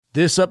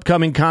This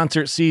upcoming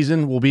concert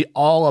season will be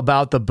all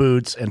about the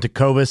boots, and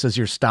Tecovas is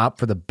your stop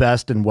for the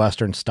best in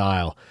Western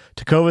style.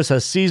 Tecovas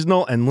has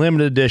seasonal and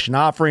limited edition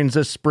offerings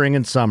this spring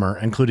and summer,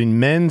 including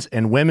men's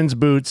and women's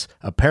boots,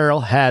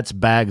 apparel, hats,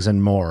 bags,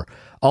 and more.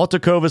 All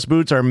Tecovas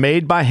boots are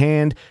made by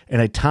hand in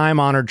a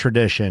time-honored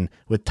tradition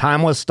with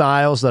timeless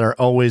styles that are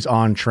always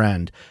on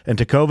trend. And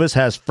Tecovas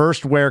has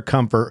first wear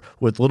comfort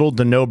with little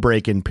to no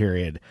break-in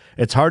period.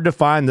 It's hard to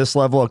find this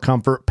level of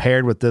comfort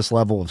paired with this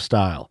level of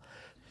style.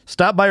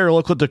 Stop by your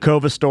local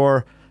Tecovas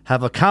store,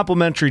 have a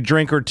complimentary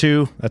drink or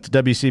two, that's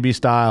WCB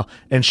style,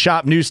 and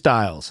shop new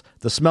styles.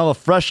 The smell of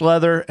fresh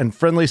leather and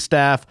friendly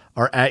staff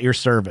are at your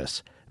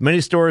service. Many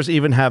stores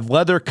even have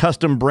leather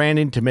custom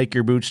branding to make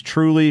your boots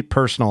truly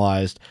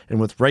personalized.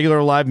 And with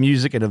regular live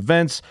music and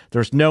events,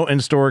 there's no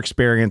in-store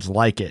experience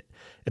like it.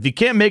 If you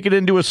can't make it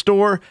into a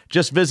store,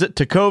 just visit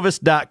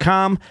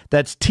tecovas.com.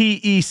 That's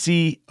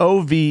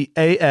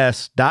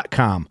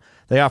TECOVAS.com.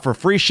 They offer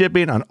free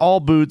shipping on all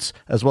boots,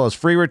 as well as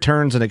free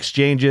returns and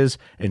exchanges,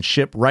 and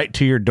ship right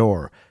to your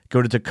door.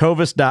 Go to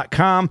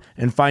tecovas.com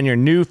and find your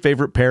new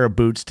favorite pair of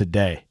boots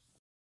today.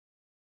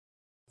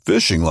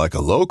 Fishing like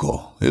a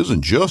local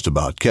isn't just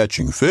about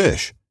catching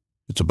fish.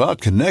 It's about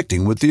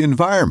connecting with the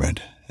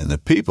environment and the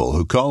people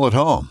who call it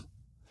home.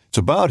 It's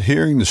about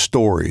hearing the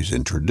stories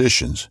and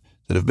traditions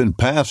that have been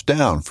passed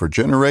down for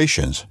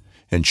generations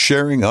and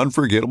sharing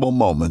unforgettable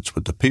moments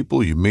with the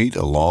people you meet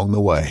along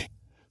the way.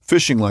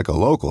 Fishing like a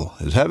local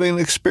is having an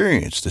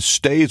experience that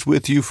stays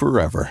with you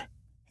forever.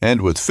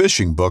 And with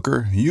Fishing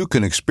Booker, you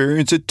can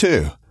experience it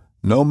too,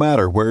 no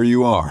matter where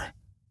you are.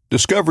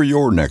 Discover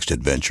your next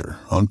adventure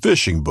on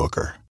Fishing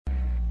Booker.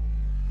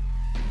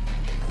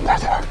 Right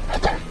there.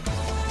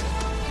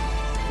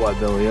 Why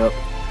belly up?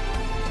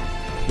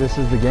 This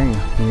is the game.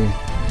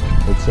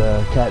 It's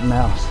cat and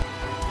mouse.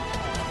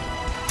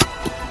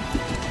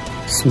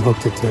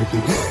 Smoked a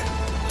turkey.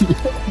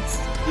 Yes.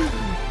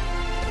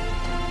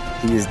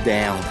 He is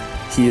down.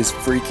 He is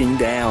freaking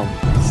down.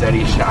 Said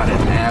he shot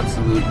an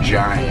absolute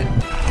giant.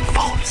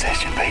 Fall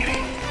Obsession, baby.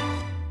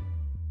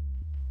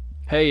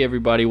 Hey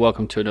everybody,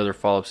 welcome to another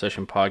Fall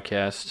Obsession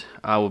podcast.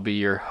 I will be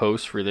your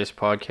host for this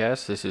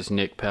podcast. This is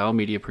Nick Powell,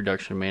 Media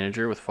Production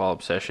Manager with Fall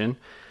Obsession.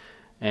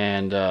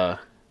 And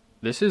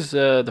this is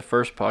the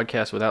first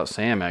podcast without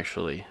Sam,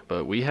 actually.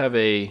 But we have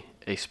a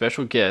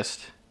special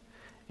guest,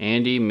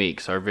 Andy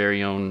Meeks, our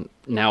very own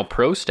now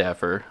pro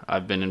staffer,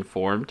 I've been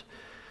informed.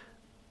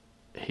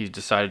 He's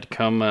decided to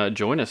come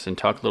join us and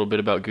talk a little bit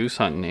about goose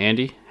hunting.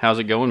 Andy, how's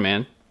it going,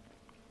 man?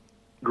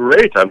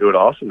 Great. I'm doing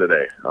awesome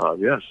today.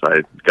 Yes,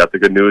 I got the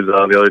good news the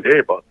other day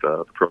about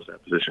the pro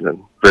staff position,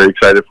 and very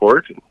excited for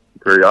it, and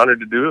very honored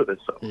to do this.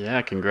 So.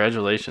 Yeah,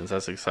 congratulations.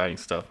 That's exciting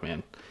stuff,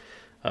 man.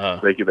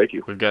 Thank you.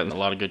 We've gotten a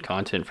lot of good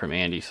content from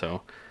Andy,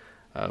 so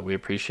we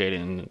appreciate it.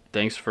 And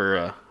thanks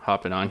for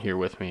hopping on here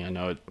with me. I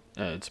know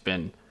it's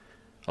been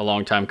a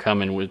long time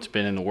coming. It's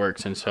been in the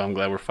works, and so I'm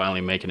glad we're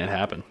finally making it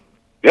happen.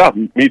 Yeah,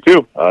 me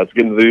too. It's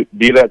getting to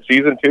be that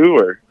season, too,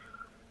 where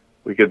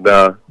we could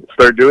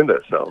start doing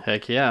this. So.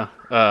 Heck yeah.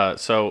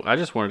 So I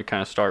just wanted to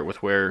kind of start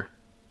with where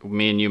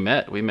me and you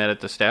met. We met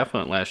at the staff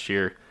hunt last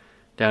year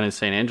down in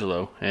San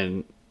Angelo,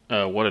 and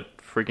what a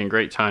freaking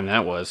great time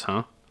that was,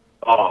 huh?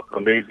 Oh,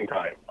 amazing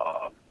time.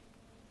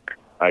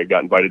 I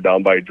got invited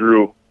down by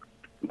Drew,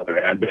 another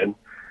admin,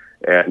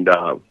 and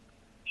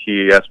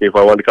he asked me if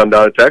I wanted to come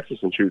down to Texas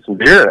and shoot some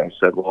deer, and I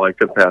said, well, I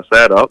couldn't pass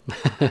that up.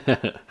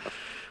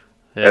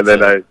 And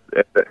then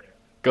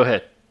Go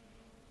ahead.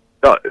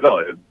 No, it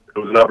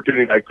was an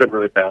opportunity I couldn't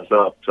really pass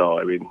up. So,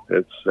 I mean,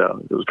 it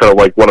was kind of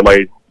like one of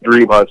my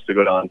dream hunts to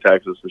go down to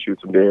Texas to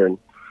shoot some deer, and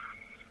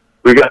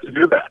we got to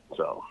do that.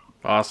 So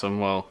awesome.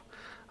 Well,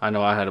 I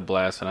know I had a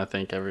blast, and I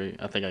think I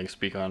can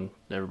speak on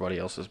everybody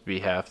else's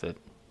behalf that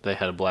they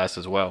had a blast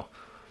as well.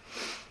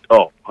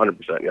 Oh,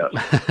 100%, yes.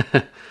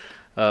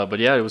 But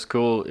yeah, it was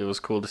cool. It was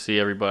cool to see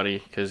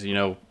everybody because, you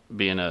know,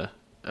 being an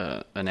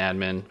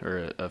admin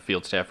or a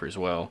field staffer as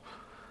well,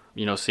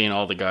 you know, seeing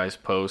all the guys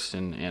post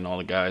and all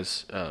the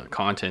guys'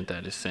 content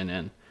that is sent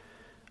in.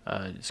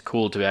 It's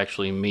cool to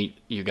actually meet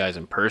you guys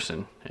in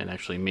person and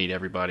actually meet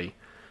everybody.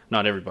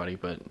 Not everybody,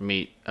 but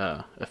meet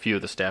a few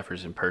of the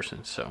staffers in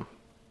person. So.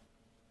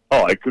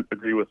 Oh, I could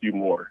agree with you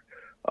more.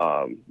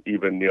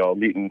 Even, you know,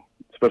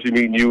 especially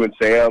meeting you and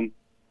Sam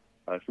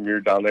from here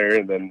down there,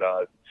 and then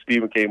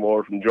Steven came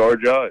over from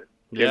Georgia.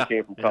 Tim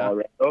came from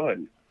Colorado,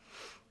 and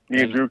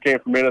me and Drew came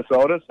from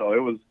Minnesota, so it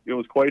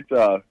was quite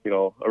you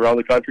know, around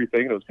the country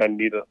thing. It was kind of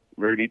neat,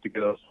 very neat to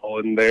get us all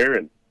in there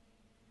and,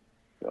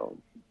 you know,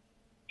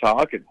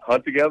 talk and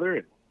hunt together.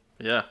 And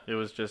yeah, it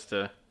was just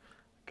a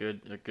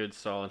good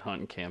solid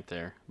hunting camp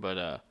there.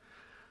 But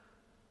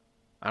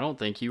I don't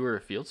think you were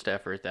a field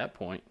staffer at that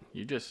point.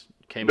 You just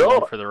came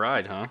along for the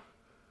ride, huh?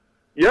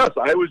 Yes,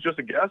 I was just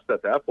a guest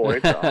at that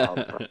point. It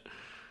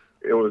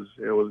was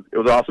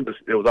awesome.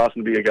 It was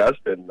awesome to be a guest,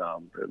 and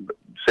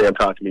Sam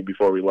talked to me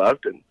before we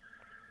left and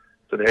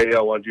said, "Hey,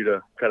 I want you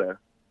to kind of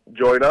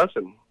join us,"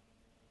 and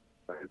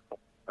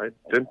I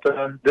didn't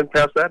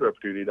pass that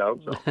opportunity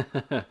down. So,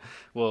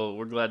 well,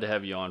 we're glad to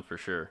have you on for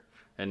sure.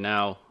 And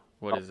now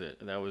what is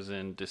it? That was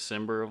in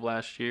December of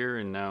last year,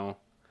 and now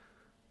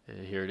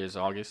here it is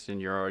August,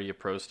 and you're already a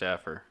pro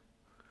staffer.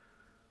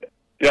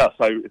 Yes,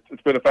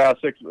 it's been a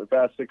fast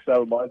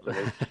 6-7 months,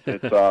 and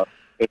it's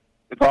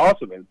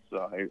awesome. It's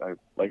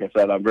like I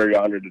said, I'm very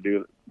honored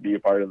to be a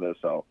part of this.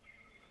 So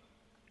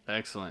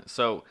excellent.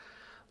 So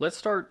let's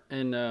start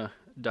and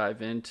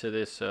dive into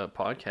this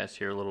podcast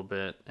here a little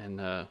bit,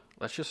 and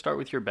let's just start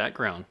with your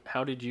background.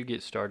 How did you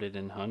get started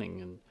in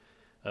hunting,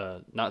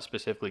 and not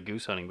specifically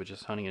goose hunting, but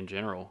just hunting in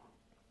general?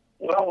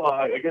 Well,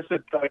 I guess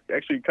it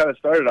actually kind of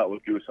started out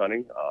with goose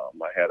hunting.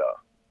 I had a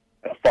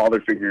father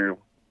figure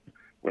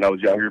when I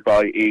was younger,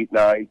 probably 8,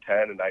 9,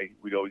 10, and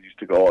we'd always used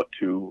to go out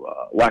to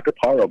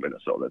Lacaparo,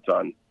 Minnesota. That's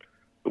on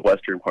the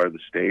western part of the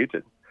state,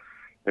 and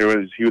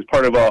he was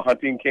part of a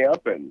hunting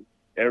camp, and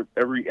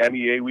every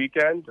MEA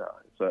weekend,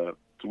 it's a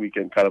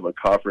weekend, kind of a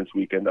conference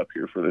weekend up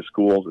here for the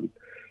schools, and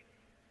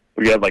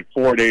we had like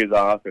 4 days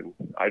off, and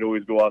I'd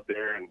always go out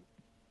there and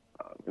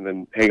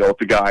then hang out with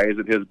the guys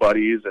and his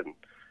buddies, and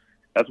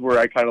that's where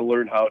I kind of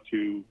learned how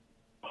to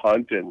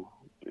hunt, and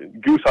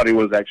goose hunting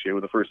was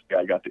the first thing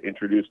I got to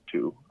introduce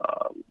to.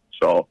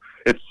 So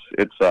it's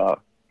a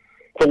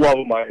love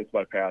of mine. It's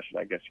my passion,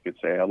 I guess you could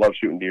say. I love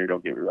shooting deer,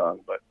 don't get me wrong,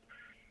 but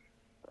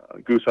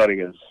goose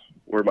hunting is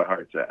where my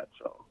heart's at.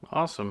 So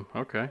awesome.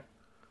 Okay.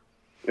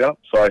 Yeah.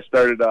 So I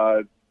started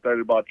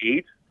about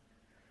 8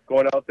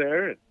 going out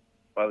there, and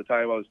by the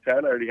time I was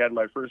 10, I already had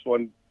my first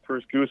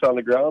goose on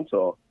the ground.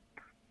 So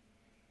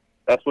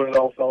that's when it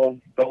all fell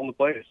into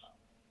place.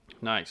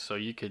 Nice. So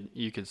you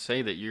could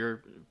say that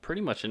you're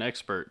pretty much an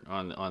expert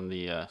on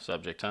the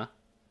subject, huh?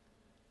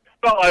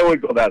 Well, I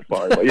wouldn't go that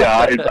far, but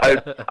yeah,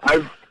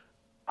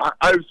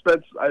 I've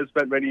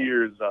spent many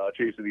years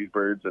chasing these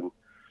birds and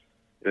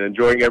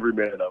enjoying every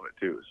minute of it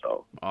too.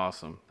 So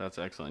awesome. That's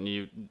excellent.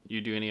 You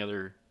do any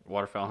other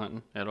waterfowl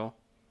hunting at all?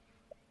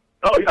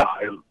 Oh yeah,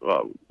 I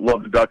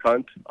love to duck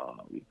hunt.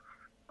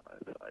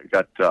 I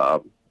got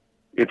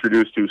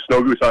introduced to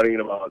snow goose hunting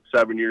about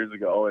 7 years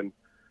ago, and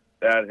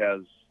that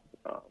has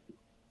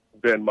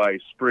been my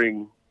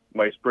spring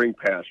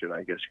passion,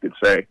 I guess you could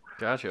say.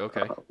 Gotcha.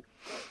 Okay.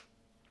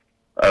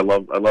 I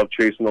love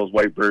chasing those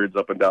white birds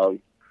up and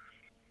down,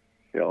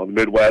 the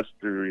Midwest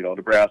through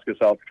Nebraska,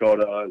 South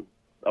Dakota, and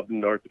up in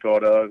North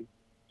Dakota.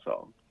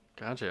 So.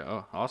 Gotcha.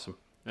 Oh, awesome.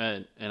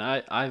 And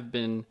I've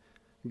been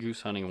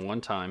goose hunting one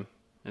time,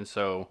 and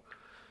so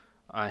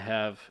I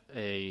have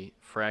a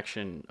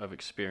fraction of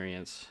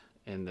experience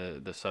in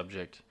the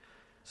subject.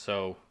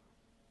 So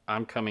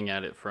I'm coming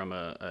at it from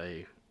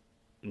a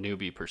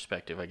newbie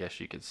perspective, I guess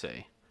you could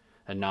say,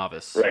 a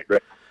novice. Right.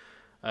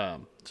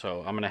 So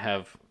I'm going to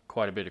have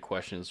quite a bit of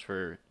questions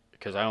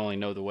because I only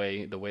know the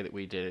way that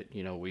we did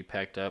it. We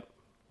packed up,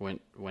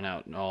 went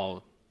out, and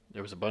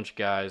there was a bunch of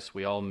guys.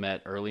 We all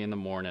met early in the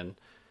morning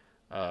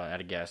at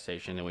a gas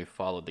station, and we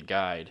followed the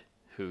guide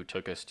who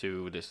took us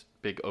to this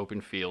big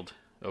open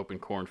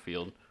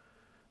cornfield.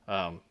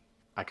 I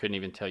couldn't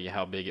even tell you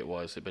how big it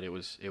was, but it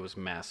was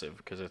massive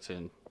because it's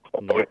in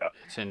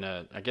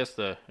I guess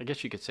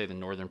you could say the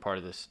northern part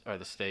of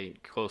the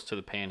state, close to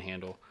the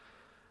Panhandle.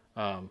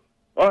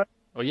 What?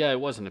 Oh yeah, it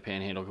was in the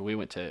Panhandle. We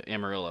went to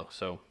Amarillo,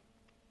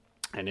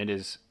 and it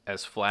is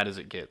as flat as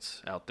it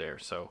gets out there.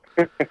 So,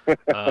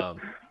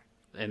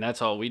 and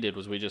that's all we did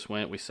was we just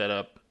went. We set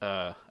up.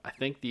 I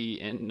think the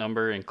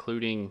number,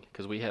 including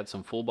because we had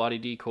some full body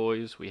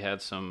decoys, we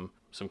had some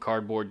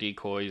cardboard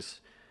decoys,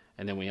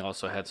 and then we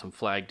also had some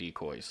flag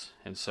decoys.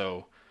 And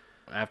so,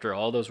 after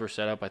all those were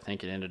set up, I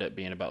think it ended up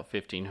being about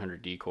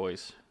 1,500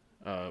 decoys.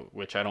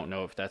 Which I don't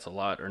know if that's a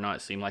lot or not.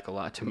 It seemed like a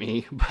lot to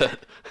me,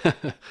 but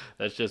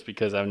that's just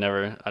because I've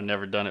never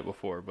done it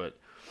before. But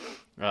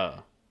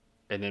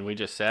and then we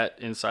just sat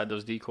inside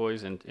those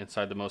decoys and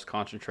inside the most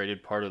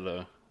concentrated part of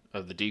the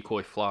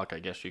decoy flock, I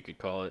guess you could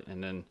call it.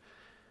 And then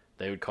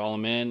they would call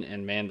them in,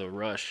 and man, the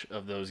rush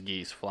of those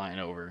geese flying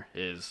over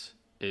is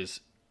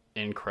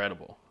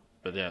incredible.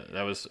 But yeah,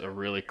 that was a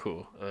really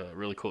cool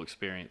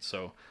experience.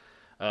 So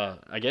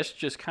I guess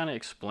just kind of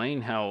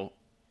explain how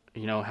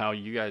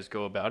you guys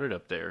go about it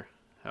up there.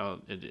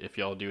 If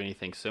y'all do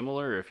anything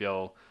similar,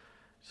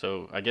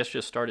 so I guess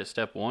just start at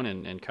step 1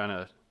 and kind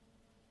of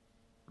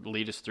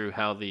lead us through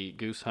how a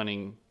goose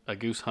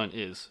hunt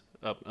is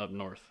up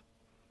north.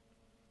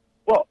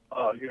 Well,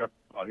 out here,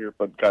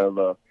 but kind of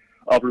the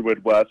upper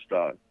Midwest,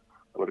 I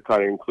would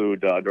kind of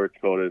include North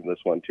Dakota in this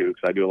one too,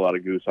 because I do a lot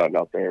of goose hunting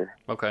out there.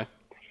 Okay.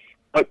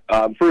 But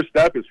first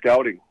step is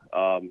scouting.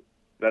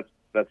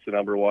 That's the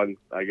number one,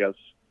 I guess,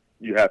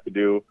 you have to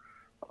do.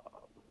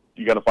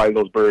 You got to find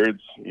those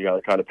birds. You got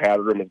to kind of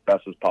pattern them as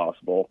best as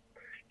possible.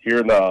 Here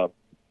in the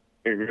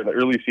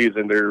early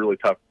season, they're really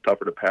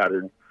tougher to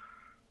pattern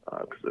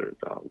because they're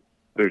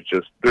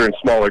in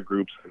smaller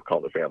groups. They're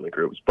called the family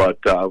groups. But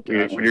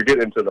when you're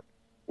getting into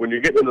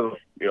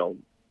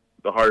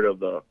the heart of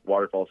the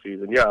waterfowl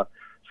season, yeah,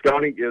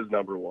 scouting is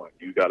number one.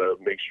 You got to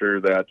make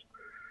sure that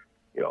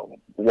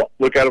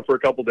look at them for a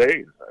couple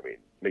days. I mean,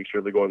 make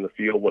sure they're going to the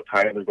field, what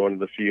time they're going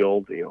to the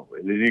field, and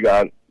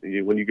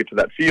then when you get to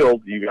that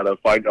field, you got to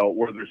find out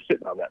where they're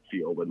sitting on that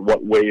field and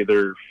what way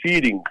they're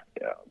feeding.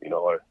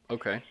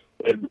 Okay.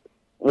 And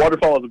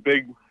waterfowl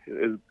wind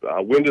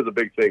is a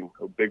big thing,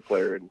 a big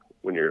player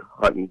when you're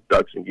hunting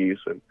ducks and geese,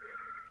 and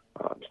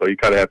so you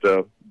kind of have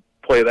to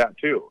play that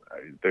too.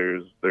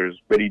 There's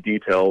many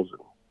details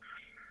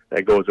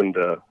that goes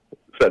into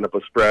setting up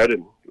a spread,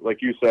 and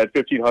like you said,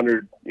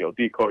 1,500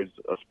 decoys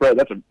a spread.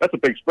 That's a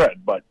big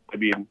spread, but I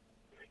mean,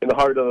 in the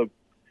heart of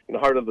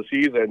the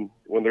season,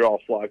 when they're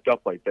all flocked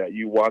up like that,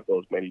 you want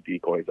those many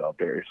decoys out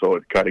there, so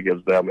it kind of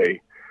gives them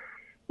a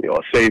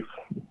safe.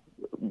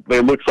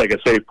 It looks like a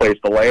safe place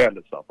to land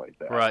and stuff like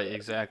that. Right,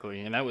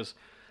 exactly, and that was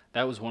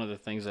one of the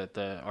things that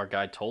our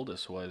guide told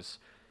us was,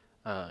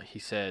 he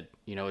said,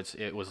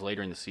 it was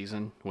later in the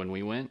season when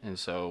we went, and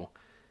so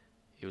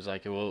he was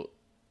like, well,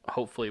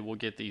 hopefully we'll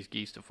get these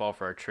geese to fall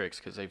for our tricks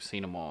because they've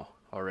seen them all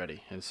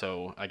already, and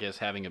so I guess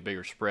having a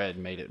bigger spread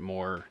made it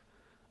more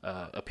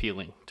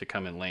appealing to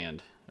come and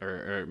land,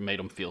 or made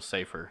them feel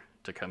safer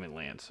to come and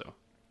land. So.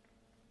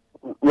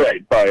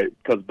 Right,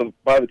 because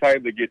by the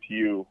time they get to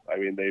you, I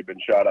mean, they've been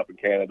shot up in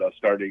Canada,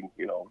 starting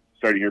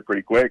here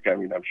pretty quick. I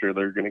mean, I'm sure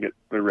they're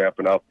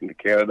ramping up into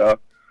Canada.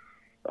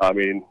 I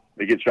mean,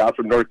 they get shot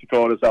from North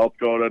Dakota, South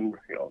Dakota, and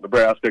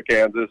Nebraska,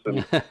 Kansas,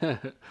 and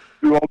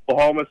through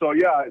Oklahoma. So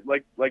yeah,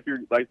 like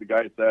the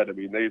guy said, I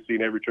mean, they've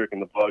seen every trick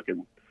in the book,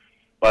 and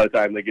by the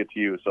time they get to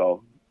you,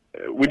 so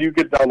when you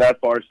get down that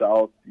far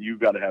south, you've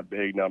got to have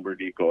big number of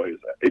decoys.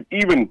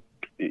 Even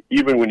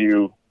when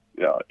you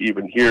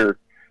even here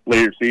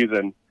later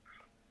season,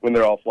 when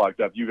they're all flocked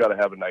up, you got to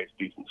have a nice,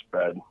 decent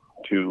spread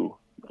to,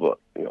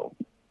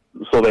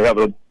 so they have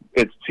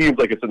it seems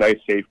like it's a nice,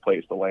 safe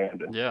place to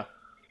land. And, yeah.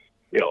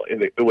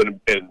 And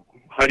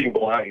hiding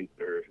blinds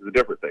is a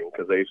different thing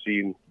because they've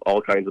seen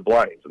all kinds of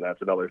blinds, and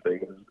that's another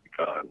thing.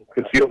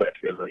 Concealment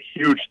is a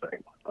huge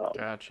thing.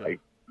 Gotcha.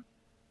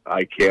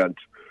 I can't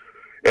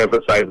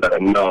emphasize that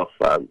enough.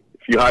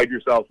 If you hide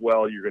yourself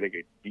well, you're going to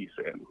get geese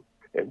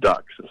and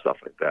ducks and stuff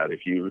like that.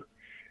 If you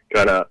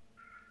kind of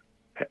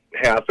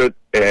half it,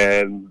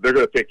 and they're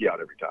going to pick you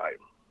out every time.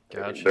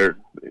 Gotcha. They're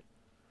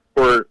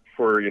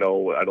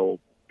I know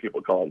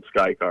people call them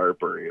sky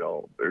carp or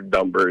they're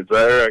dumb birds.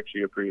 They're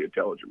actually a pretty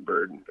intelligent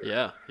bird.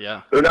 Yeah.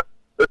 They're not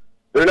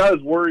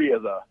as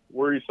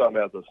worrisome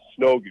as a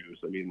snow goose.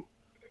 I mean,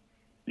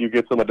 you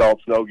get some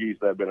adult snow geese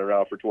that have been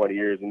around for 20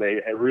 years, and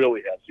they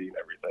really have seen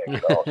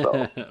everything.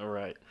 So.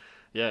 Right.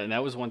 Yeah, and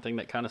that was one thing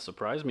that kind of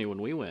surprised me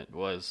when we went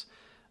was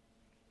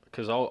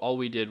because all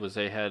we did was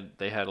they had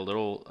a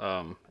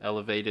little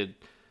elevated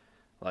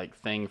like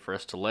thing for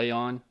us to lay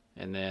on,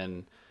 and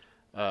then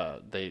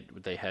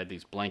they had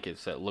these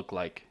blankets that looked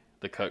like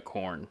the cut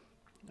corn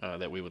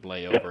that we would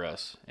lay over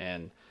us,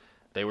 and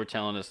they were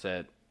telling us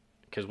that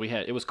because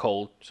it was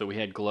cold, so we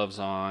had gloves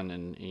on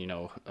and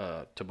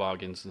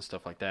toboggans and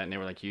stuff like that, and they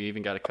were like, you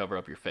even got to cover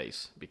up your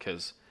face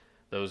because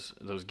those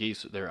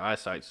geese, their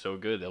eyesight's so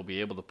good, they'll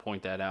be able to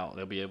point that out.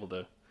 They'll be able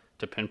to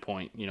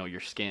pinpoint your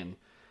skin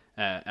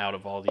out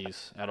of all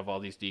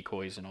these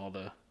decoys and all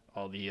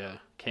the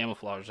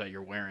camouflage that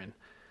you're wearing.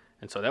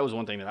 And so that was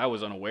one thing that I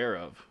was unaware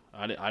of.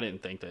 I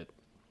didn't think that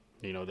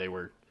they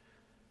were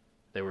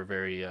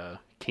very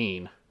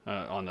keen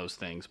on those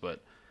things,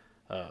 but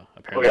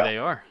apparently they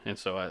are. And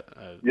so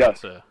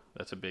yes.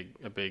 that's a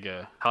big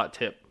hot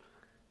tip.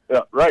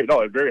 Yeah, right.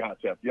 No, a very hot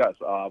tip. Yes.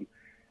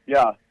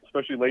 Yeah,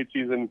 especially late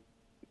season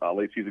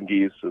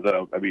geese.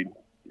 I mean,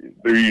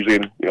 they're usually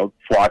in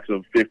flocks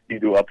of 50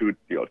 to up to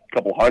a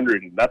couple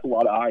hundred, and that's a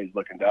lot of eyes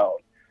looking down.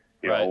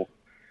 Right.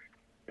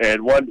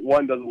 And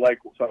one doesn't like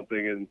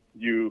something, and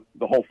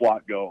the whole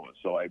flock goes.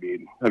 So I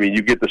mean,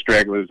 you get the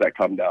stragglers that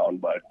come down,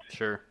 but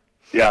sure.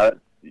 Yeah,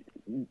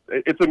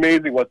 it's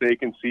amazing what they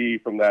can see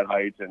from that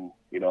height, and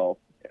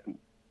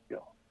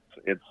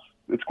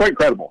it's quite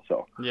incredible.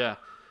 So yeah.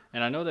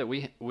 And I know that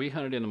we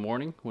hunted in the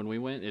morning when we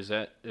went. Is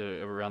that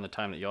around the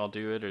time that y'all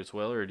do it as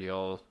well, or do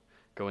y'all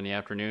go in the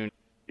afternoon?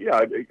 Yeah,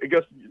 I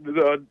guess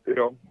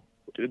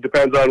it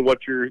depends on what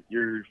your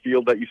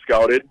field that you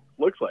scouted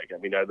looks like. I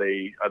mean, are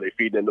they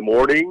feeding in the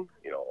morning?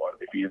 Are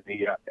they feeding in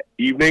the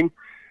evening?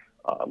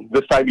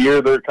 This time of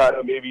year, they're kind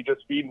of maybe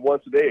just feeding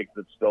once a day because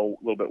it's still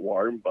a little bit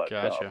warm. But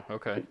gotcha.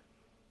 Okay.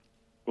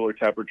 Cooler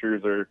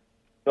temperatures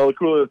the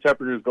cooler the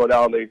temperatures go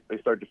down, they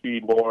start to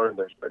feed more, and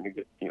they're starting to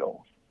get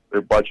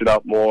they're bunching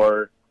up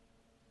more.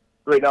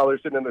 Right now, they're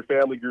sitting in their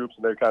family groups,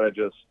 and they're kind of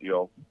just,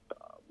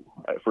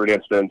 for an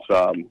instance,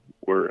 I'm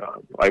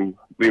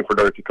leaving for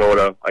North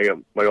Dakota.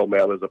 My old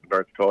man lives up in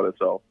North Dakota,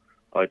 so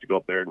I like to go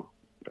up there and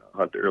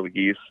hunt the early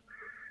geese.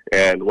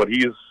 And what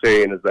he's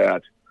saying is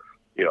that,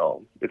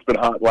 it's been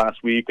hot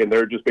last week, and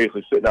they're just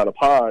basically sitting on a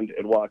pond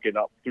and walking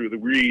up through the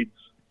reeds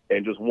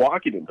and just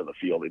walking into the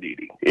field and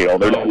eating. They're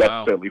not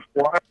necessarily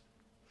flying.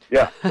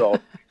 Yeah, so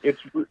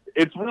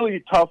it's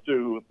really tough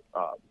to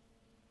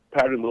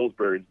pattern those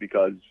birds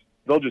because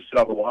they'll just sit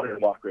on the water and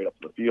walk right up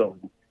to the field.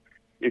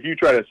 If you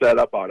try to set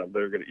up on them,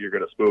 you're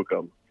gonna spook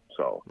them.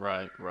 So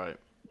right.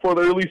 For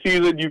the early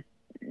season,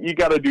 you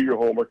got to do your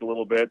homework a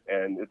little bit,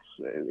 and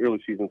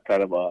early season's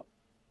kind of I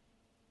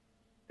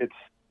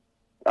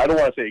don't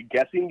want to say a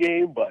guessing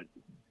game, but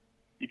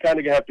you kind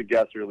of have to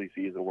guess early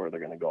season where they're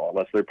going to go,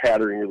 unless they're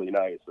patterning really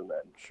nice, and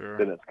then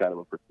it's kind of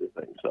a pretty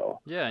thing. So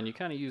yeah, and you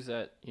kind of use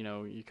that,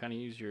 you kind of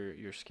use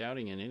your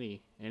scouting in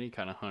any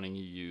kind of hunting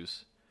you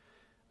use,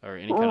 or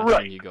any kind of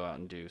hunting you go out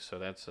and do. So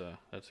that's a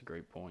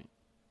great point.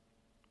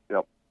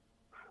 Yep,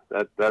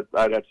 that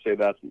I'd have to say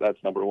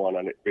that's number one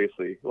on it.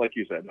 Basically, like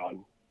you said,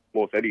 on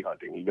most any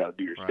hunting, you got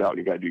to do your scouting,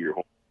 you got to do your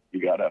homework, you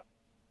got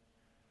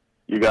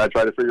to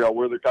try to figure out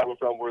where they're coming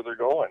from, where they're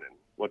going, and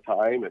what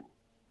time. And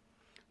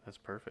that's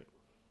perfect.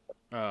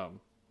 I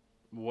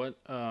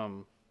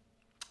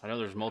know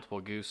there's multiple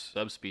goose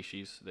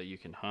subspecies that you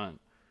can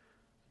hunt.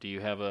 Do you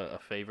have a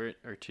favorite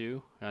or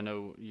two? I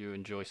know you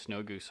enjoy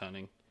snow goose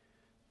hunting.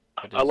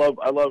 I love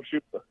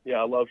shooting.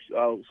 Yeah, I love.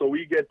 So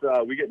we get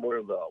more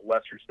of the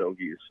lesser snow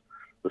geese,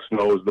 the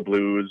snows, the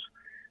blues,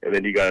 and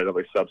then you got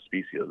another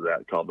subspecies of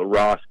that called the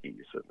Ross geese.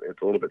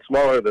 It's a little bit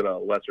smaller than a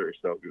lesser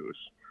snow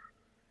goose.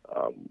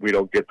 We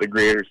don't get the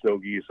greater snow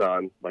geese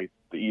on like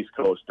the East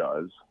Coast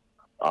does.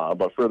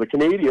 But for the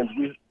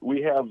Canadians,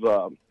 we have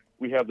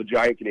the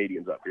giant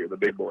Canadians up here, the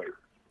big boys.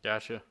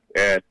 Gotcha.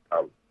 And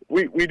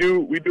we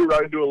do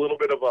run into a little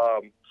bit of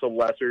some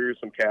lessers,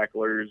 some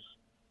cacklers.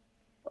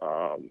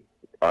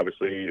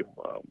 Obviously,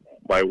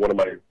 one of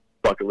my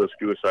bucket list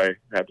goose, I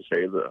have to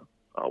say, is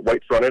a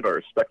white fronted or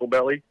a speckle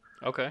belly.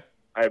 Okay.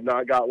 I have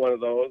not got one of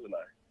those,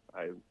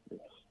 and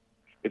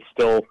it's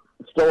still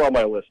on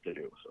my list to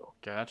do. So.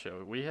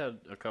 Gotcha. We had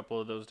a couple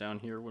of those down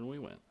here when we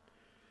went.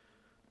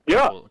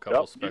 Yeah, a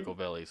couple speckle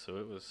bellies, so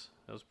that was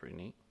pretty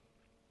neat.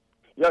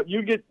 Yeah,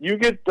 you get.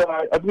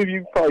 I believe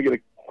you probably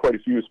get quite a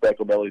few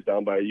speckle bellies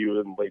down by you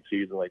in late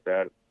season like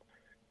that.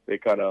 They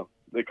kind of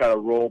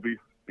roll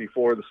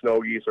before the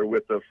snow geese or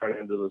with the front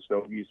end of the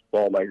snow geese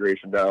fall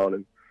migration down,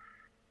 and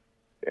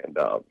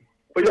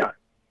but yeah,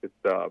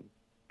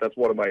 that's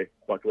one of my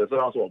bucket lists.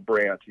 And also a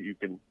brant. You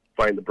can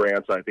find the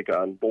brants, I think,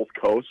 on both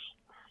coasts.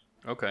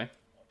 Okay.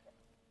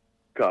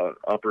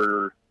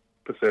 Upper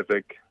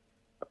Pacific.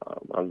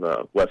 On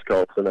the west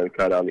coast, and then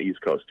kind of on the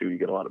east coast too, you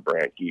get a lot of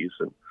brant geese,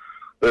 and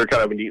they're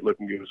kind of a neat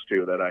looking goose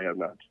too that I have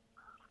not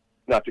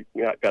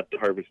got to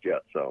harvest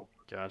yet. So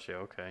gotcha.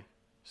 Okay,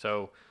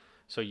 so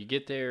you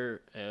get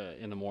there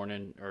in the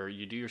morning, or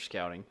you do your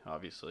scouting,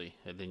 obviously,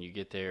 and then you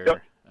get there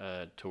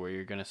to where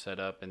you're going to set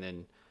up, and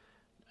then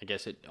I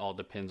guess it all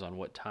depends on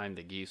what time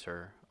the geese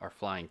are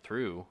flying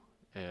through.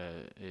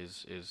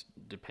 Is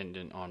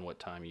dependent on what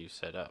time you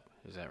set up.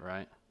 Is that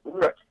right?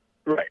 Right.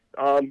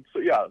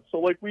 So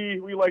like we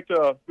like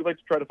to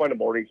try to find a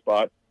morning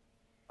spot.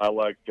 I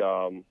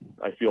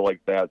feel like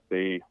that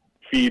they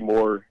feed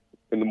more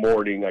in the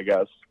morning, I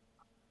guess.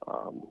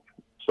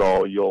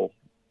 So you'll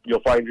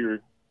find your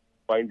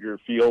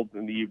field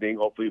in the evening.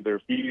 Hopefully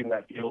they're feeding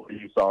that field, or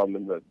you saw them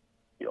in the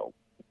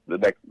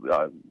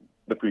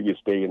previous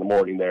day in the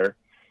morning there.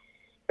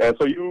 And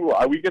so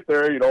we get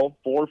there,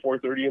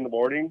 4:30 in the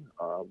morning.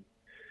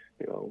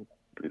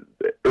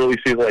 Early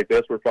season like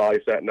this, we're probably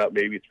setting up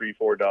maybe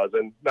 3-4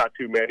 dozen, not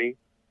too many.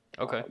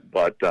 Okay.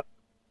 But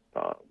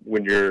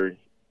when you're,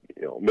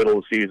 middle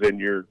of the season,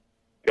 you're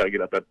got to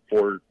get up at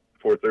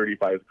 4:30,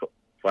 5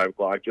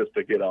 o'clock just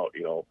to get out,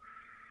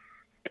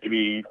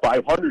 maybe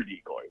 500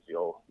 decoys,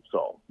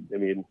 So, I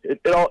mean,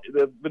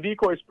 the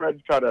decoy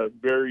spread kind of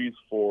varies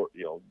for,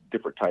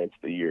 different times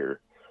of the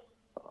year.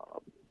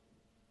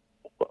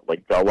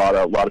 Like a lot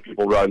of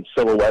people run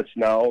silhouettes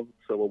now,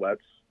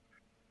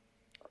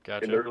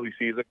 Gotcha. in the early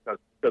season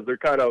because they're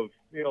kind of,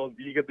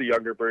 you get the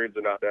younger birds,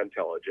 they're not that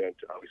intelligent.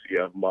 Obviously, you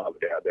have mom and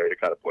dad there to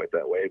kind of point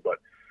that way, but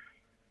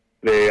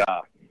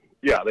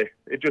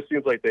it just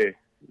seems like they're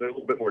a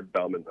little bit more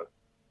dumb in the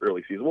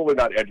early season. Well, they're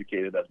not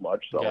educated as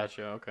much. So.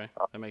 Gotcha. Okay,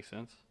 that makes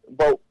sense.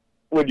 But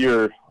when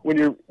you're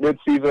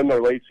mid-season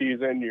or late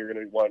season, you're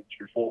going to want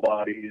your full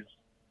bodies,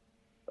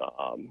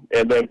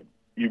 and then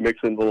you mix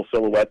in little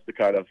silhouettes to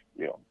kind of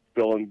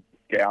fill in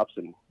gaps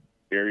and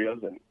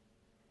areas, and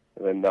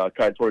then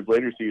kind of towards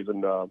later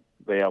season,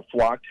 they have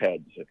flocked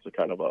heads. It's a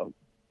kind of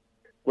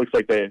looks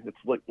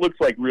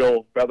like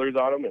real feathers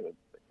on them, and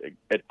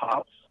it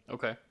pops.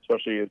 Okay.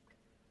 Especially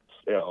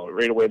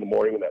right away in the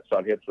morning when that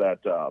sun hits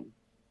that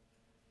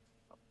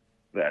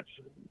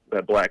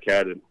black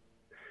head, and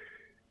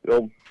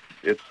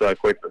it's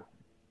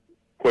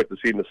quite the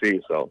scene to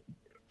see. So.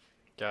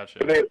 Gotcha.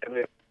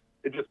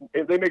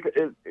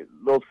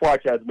 Those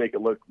flock heads make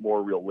it look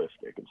more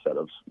realistic instead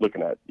of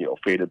looking at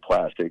faded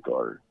plastic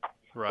or.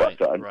 Right.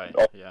 But, right.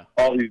 Yeah.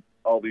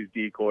 All these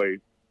decoy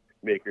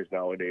makers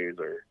nowadays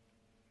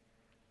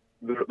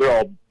they're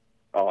all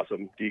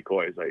awesome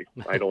decoys.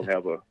 I don't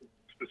have a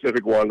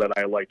specific one that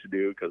I like to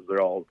do because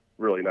they're all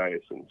really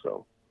nice, and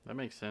so that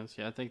makes sense.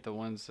 Yeah, I think the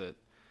ones that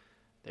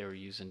they were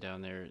using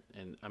down there,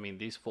 and I mean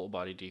these full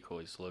body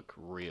decoys look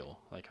real,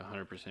 like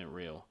 100%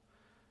 real.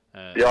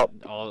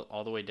 Yep.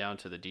 All the way down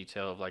to the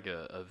detail of like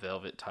a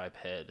velvet type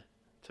head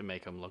to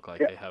make them look like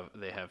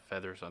they have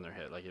feathers on their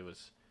head. Like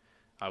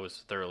I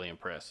was thoroughly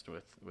impressed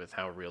with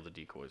how real the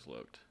decoys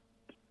looked.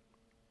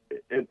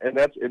 and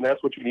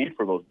that's what you need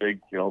for those big,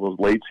 those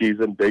late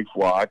season big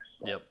flocks.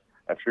 Yep.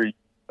 I'm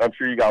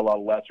sure you got a lot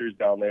of lessers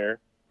down there,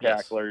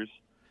 tacklers.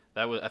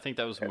 Yes. I think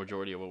that was the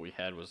majority of what we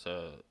had was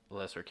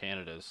lesser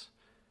Canadas.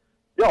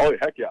 Yeah, oh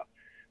heck yeah.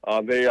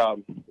 They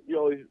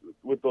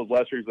with those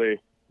lessers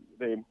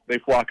they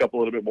flock up a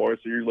little bit more,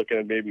 so you're looking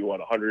at maybe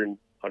 100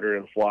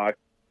 a flock,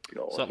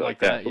 something like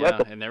that. So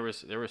yeah, and there was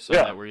some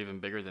that were even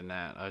bigger than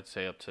that. I'd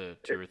say up to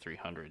 200 or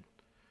 300.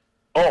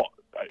 Oh,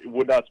 it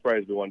would not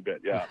surprise me one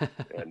bit. Yeah,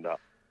 and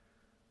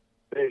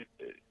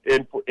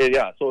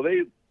so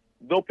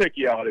they'll pick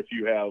you out if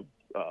you have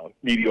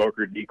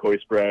mediocre decoy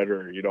spread,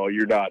 or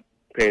you're not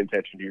paying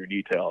attention to your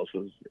details.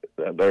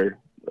 They're,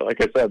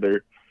 like I said,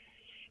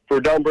 for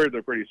a dumb bird,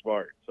 they're pretty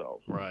smart.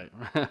 So right.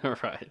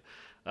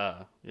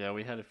 Yeah,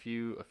 we had a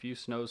few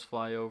snows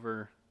fly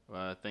over.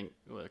 I think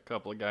a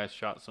couple of guys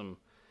shot some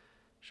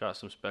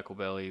speckle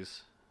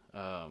bellies,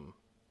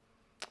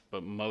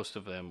 but most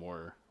of them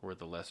were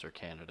the lesser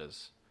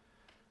Canadas.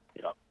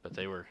 Yeah, but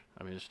they're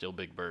still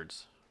big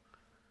birds.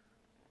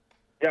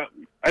 Yeah,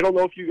 I don't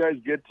know if you guys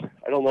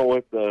I don't know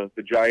what the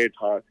giant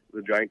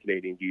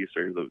Canadian geese,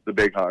 or the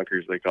big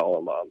honkers they call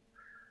them.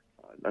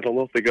 I don't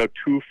know if they go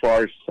too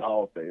far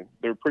south.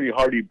 They're pretty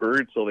hardy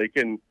birds, so they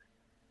can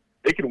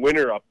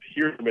winter up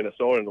here in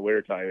Minnesota in the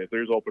wintertime if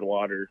there's open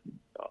water.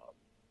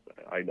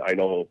 I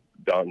know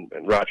down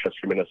in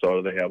Rochester,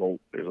 Minnesota,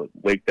 there's a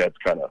lake that's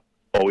kind of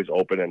always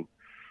open, and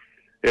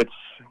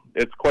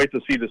it's quite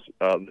to see the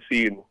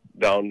scene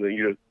down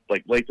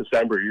like late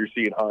December. You're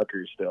seeing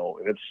honkers still,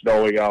 and it's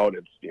snowing out.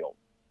 It's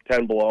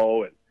 10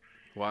 below, and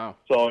wow.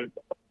 So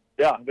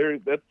yeah,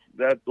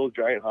 those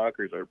giant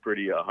honkers are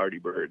pretty hardy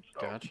birds.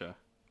 So. Gotcha.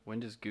 When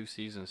does goose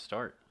season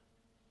start?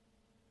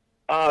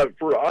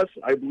 For us,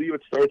 I believe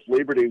it starts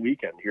Labor Day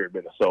weekend here in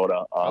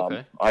Minnesota.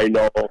 Okay. I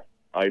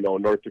know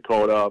North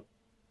Dakota,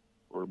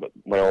 where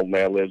my old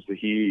man lives.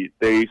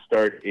 They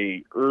start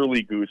a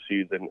early goose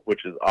season,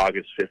 which is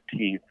August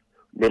 15th,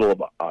 middle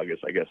of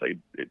August. I guess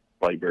it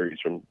probably varies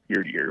from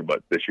year to year,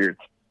 but this year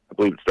I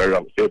believe it started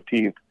on the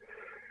 15th,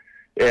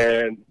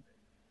 and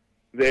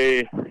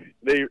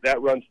that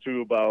runs to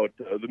about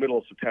the middle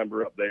of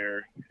September up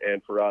there,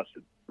 and for us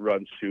it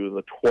runs to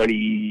the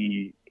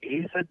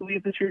 28th, I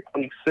believe, this year,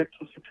 26th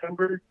of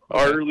September.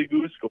 Our early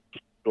goose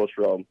goes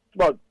from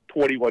about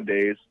 21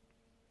 days,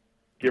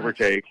 give or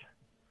take,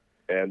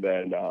 and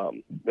then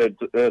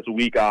it's a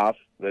week off.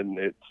 Then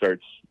it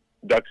starts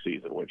duck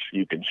season, which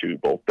you can shoot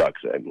both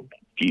ducks and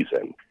geese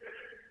in.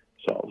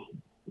 So,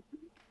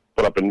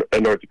 but up in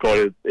North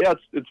Dakota, yeah,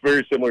 it's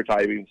very similar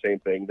timing, same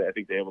thing. I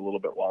think they have a little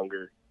bit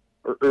longer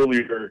or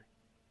earlier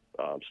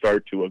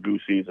start to a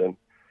goose season,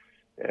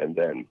 and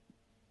then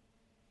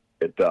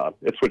it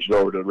switches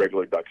over to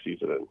regular duck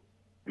season and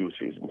goose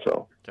season.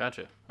 So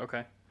gotcha.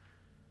 Okay.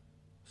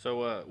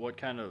 So what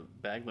kind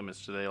of bag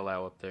limits do they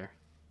allow up there?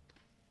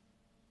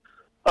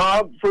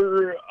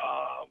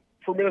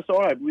 For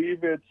Minnesota, I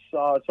believe it's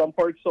some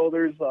parts. So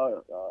there's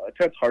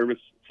intense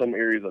harvest, some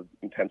areas of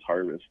intense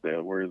harvest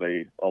where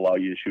they allow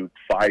you to shoot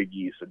 5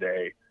 geese a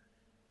day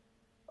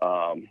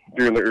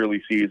during the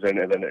early season,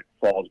 and then it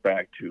falls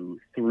back to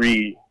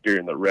 3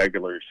 during the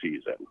regular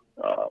season.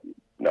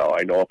 Now,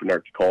 I know up in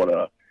North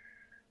Dakota,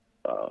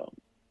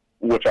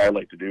 which I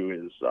like to do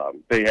is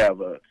they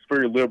have a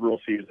very liberal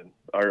season,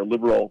 or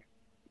liberal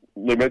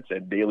limits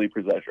and daily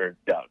possession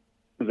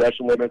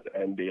limits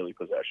and daily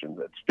possessions.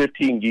 It's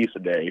 15 geese a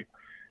day,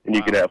 and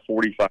you can have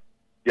 45.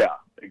 Yeah,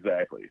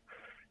 exactly.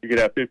 You can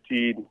have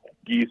 15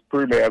 geese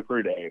per man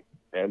per day,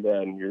 and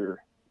then your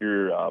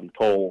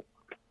total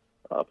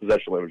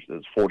possession limit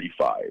is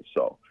 45.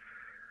 So,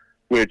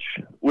 which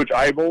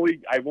I've only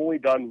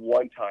done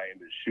one time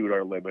to shoot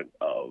our limit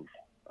of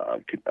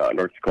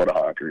North Dakota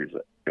honkers.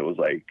 It was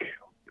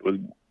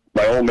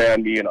my old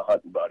man, me, and a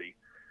hunting buddy,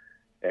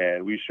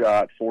 and we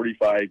shot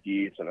 45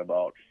 geese in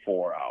about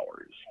 4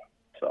 hours.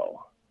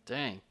 So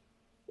dang.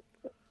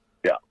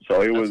 Yeah, so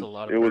That's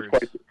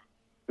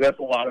that's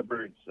a lot of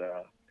birds.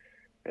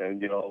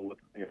 And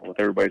what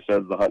everybody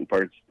says, the hunting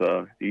part's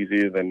the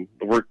easy, then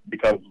the work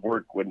becomes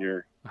work when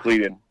you're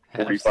cleaning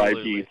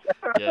 45 geese.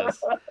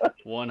 Yes,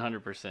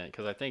 100%.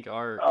 Because I think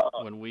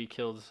when we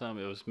killed some,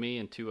 it was me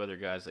and 2 other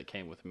guys that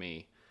came with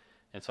me,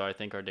 and so I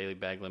think our daily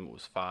bag limit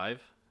was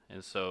 5,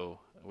 and so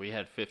we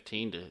had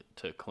 15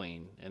 to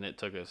clean, and it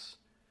took us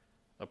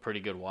a pretty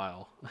good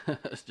while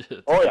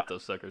to get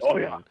those suckers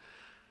clean.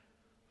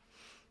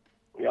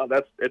 Yeah,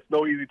 it's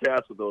no easy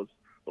task with those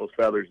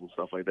feathers and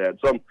stuff like that.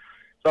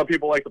 Some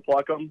people like to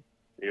pluck them,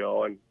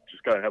 and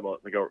just kind of have a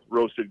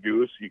roasted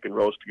goose. You can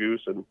roast a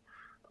goose, and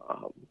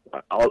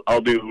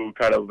I'll do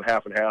kind of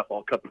half and half.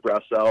 I'll cut the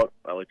breasts out.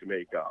 I like to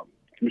make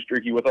goose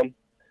jerky with them,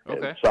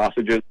 and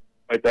sausages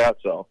like that.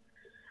 So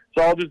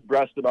I'll just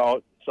breast them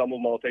out. Some of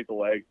them I'll take the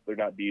legs; they're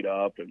not beat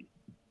up,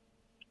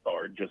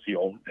 or just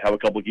have a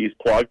couple of geese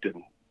plucked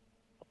and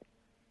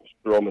just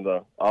throw them in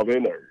the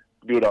oven or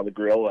do it on the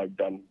grill. I've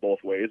done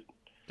both ways.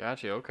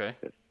 Gotcha. Okay.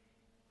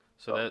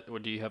 So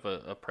do you have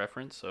a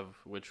preference of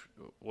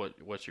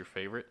what's your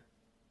favorite?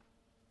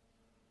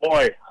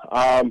 Boy,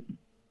 I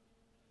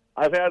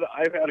I've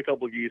had a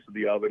couple of geese in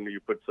the oven. You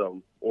put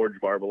some orange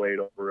marmalade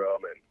over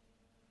them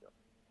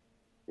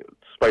and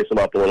spice them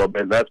up a little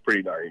bit. That's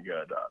pretty darn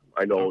good.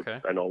 I know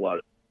a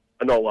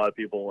lot of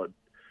people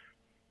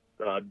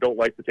don't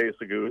like the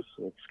taste of goose.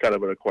 It's kind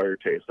of an acquired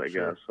taste, I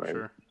guess.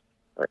 Sure.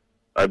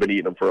 I've been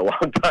eating them for a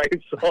long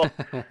time, so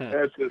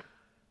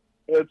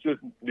it's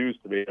just news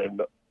to me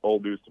and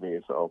old news to me.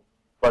 So,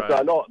 but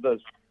I know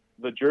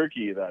the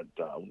jerky that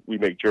we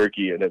make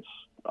jerky, and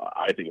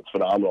I think it's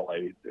phenomenal.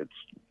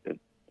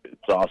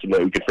 It's awesome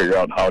that we can figure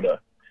out how to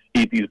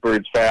eat these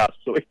birds fast,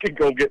 so we can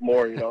go get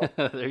more.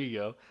 There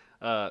you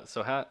go.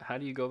 So how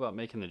do you go about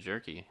making the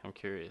jerky? I'm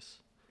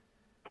curious.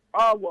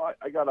 Well,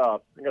 I got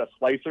a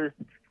slicer,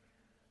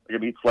 like a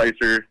meat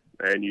slicer,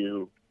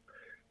 and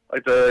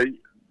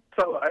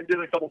so I did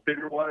a couple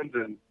bigger ones,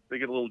 and they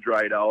get a little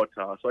dried out.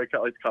 So I like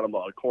to cut them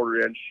about a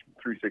 1/4 inch,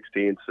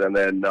 3/16, and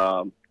then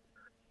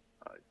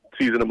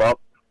season them up.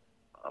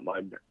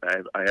 I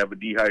have a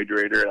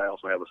dehydrator, and I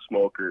also have a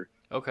smoker.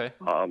 Okay.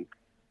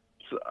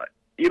 So,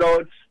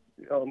 it's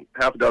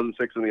half a dozen,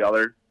 6 in the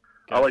other.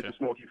 Gotcha. I like the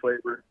smoky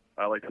flavor.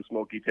 I like the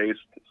smoky taste,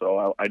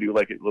 so I do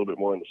like it a little bit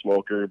more in the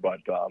smoker. But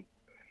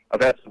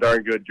I've had some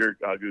darn good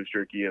goose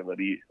jerky in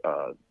the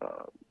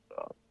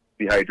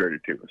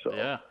dehydrated too. So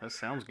yeah, that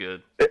sounds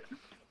good.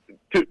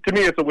 To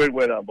me, it's a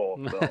win-win on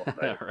both. So,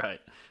 right,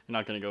 you're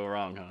not going to go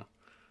wrong, huh?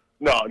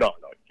 No, you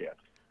can't.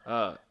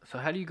 So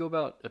how do you go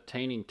about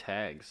obtaining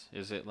tags?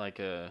 Is it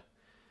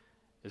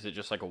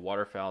just like a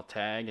waterfowl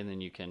tag, and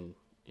then you can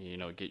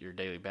get your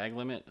daily bag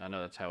limit? I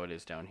know that's how it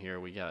is down here.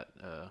 We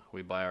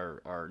buy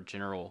our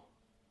general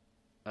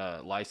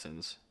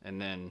license, and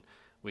then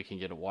we can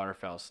get a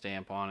waterfowl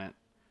stamp on it,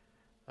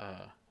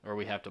 or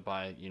we have to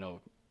buy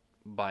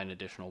an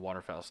additional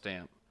waterfowl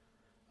stamp.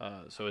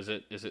 So is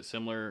it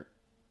similar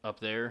up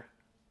there?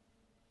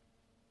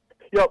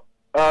 Yep,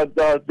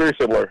 very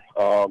similar.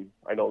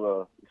 I know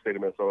the state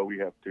of Minnesota,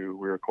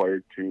 we're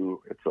required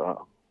to. It's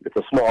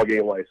a small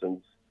game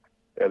license,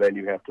 and then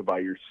you have to buy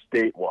your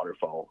state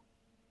waterfowl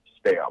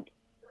stamp,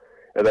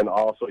 and then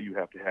also you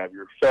have to have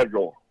your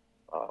federal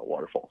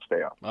waterfowl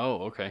stamp.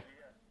 Oh, okay.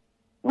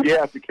 We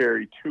have to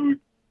carry two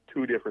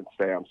different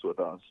stamps with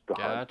us to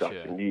hunt Gotcha.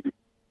 ducks and geese.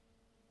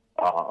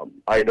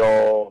 I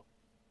know,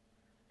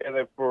 and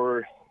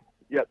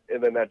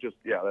then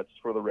that's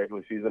for the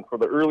regular season. For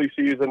the early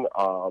season,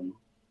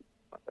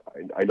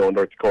 I know in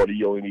North Dakota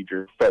you only need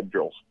your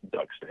federal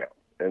duck stamp,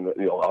 and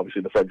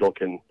obviously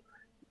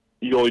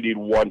you only need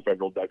one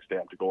federal duck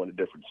stamp to go into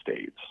different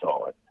states.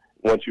 So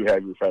once you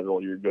have your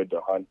federal, you're good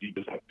to hunt. You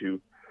just have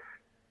to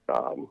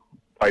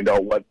find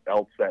out what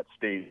else that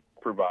state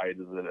provides.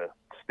 Is it a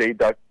state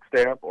duck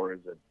stamp, or is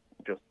it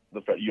just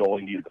you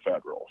only need the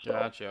federal? So.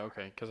 Gotcha.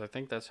 Okay, because I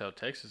think that's how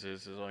Texas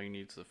is all you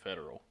need is the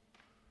federal.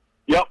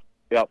 Yep.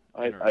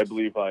 I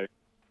believe North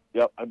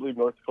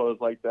Dakota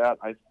is like that.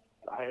 I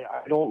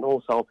don't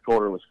know South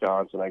Dakota or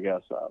Wisconsin. I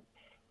guess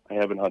I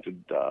haven't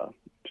hunted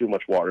too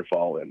much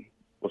waterfowl in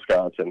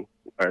Wisconsin,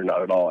 or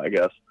not at all, I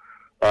guess.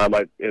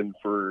 And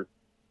for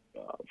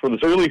this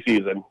early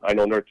season, I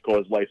know North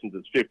Dakota's license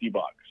is $50,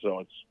 so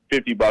it's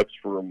 $50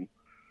 from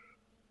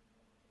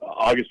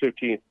August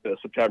 15th to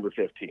September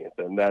 15th,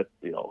 and that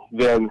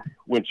then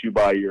once you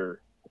buy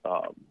your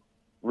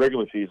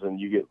regular season,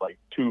 you get like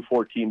 2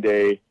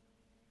 14-day.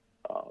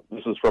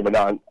 This is from a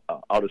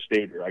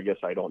non-out-of-stater. I guess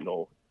I don't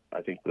know.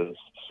 I think the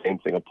same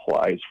thing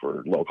applies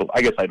for local.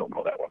 I guess I don't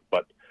know that one,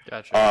 but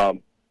gotcha.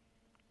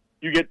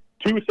 You get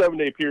 2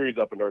 7-day periods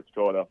up in North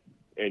Dakota,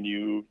 and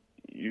you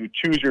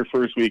choose your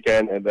first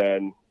weekend, and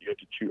then you have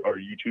to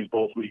choose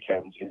both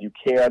weekends, and you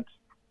can't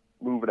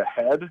move it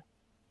ahead.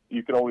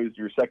 You can always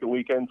your second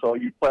weekend, so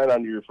you plan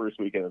on your first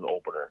weekend as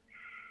opener.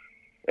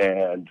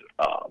 And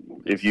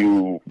if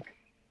you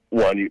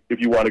want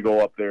to go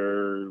up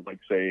there, like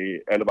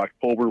say end of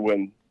October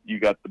when you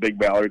got the big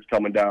mallards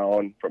coming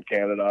down from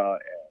Canada,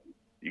 and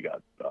you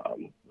got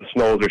the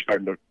snows are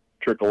starting to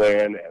trickle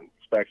in, and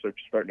specks are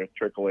starting to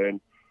trickle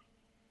in.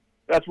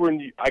 That's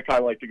when I kind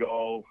of like to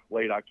go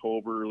late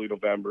October, early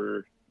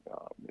November.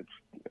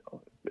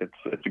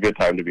 It's a good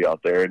time to be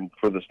out there. And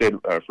for the state,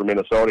 for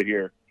Minnesota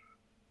here,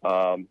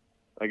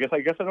 I guess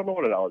I don't know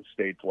what an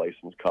out-of-state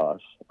license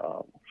costs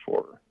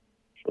for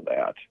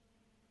that.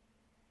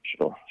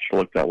 Should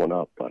look that one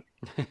up, but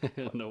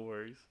no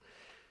worries.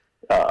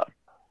 For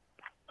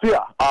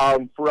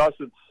us,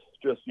 it's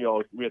just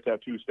we have to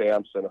have 2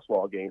 stamps and a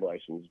small game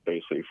license,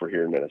 basically, for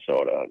here in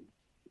Minnesota.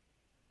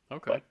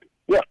 Okay. But,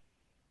 yeah.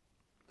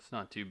 It's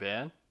not too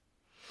bad.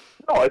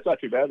 No, it's not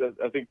too bad.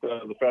 I think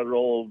the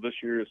federal this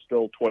year is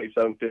still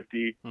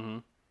 $27.50, mm-hmm.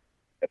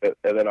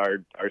 and then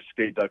our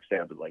state duck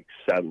stamp is like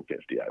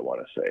 $7.50. I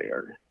want to say,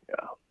 or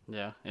yeah.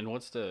 Yeah, and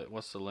what's the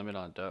limit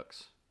on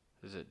ducks?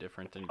 Is it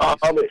different than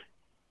geese?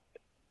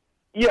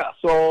 Yeah,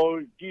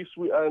 so geese.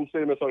 In the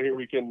state of Minnesota here,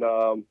 we can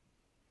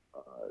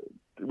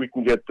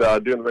get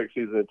during the regular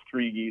season it's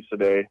 3 geese a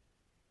day,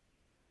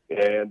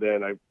 and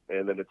then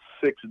it's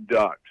 6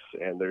 ducks,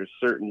 and there's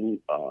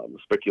certain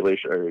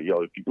speculation, or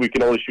we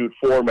can only shoot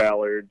 4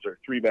 mallards or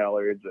 3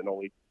 mallards, and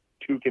only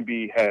 2 can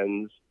be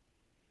hens,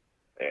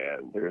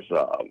 and there's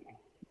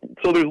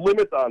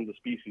limits on the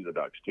species of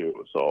ducks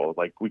too. So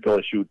like we can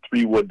only shoot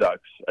 3 wood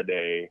ducks a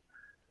day,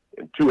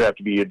 and 2 have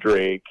to be a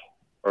drake,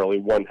 or only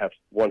one has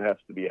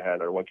to be a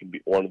hen, or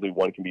only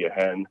one can be a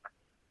hen.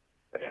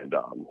 And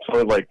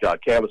so like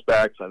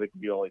canvasbacks, I think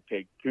we only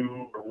take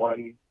 2 or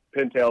 1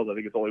 pintails. I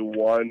think it's only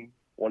 1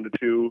 to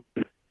 2.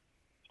 So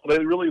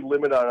they really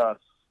limit on us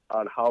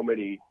on how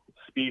many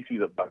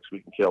species of ducks we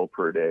can kill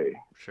per day.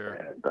 Sure.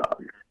 And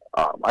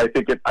I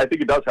think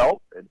it does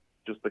help. It's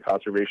just the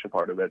conservation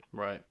part of it.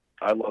 Right.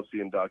 I love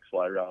seeing ducks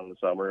fly around in the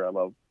summer. I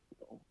love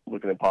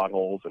looking at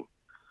potholes and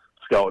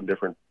scouting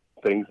different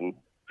things and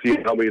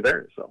seeing how many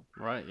there is. So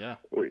right, yeah.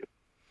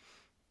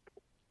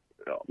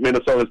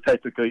 Minnesota's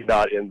technically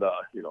not in the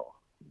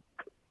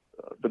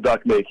the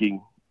duck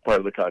making part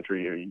of the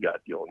country. You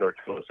got North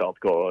Dakota, South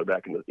Dakota,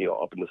 back in the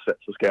up in the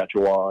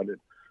Saskatchewan, and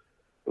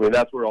I mean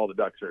that's where all the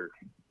ducks are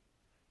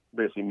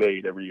basically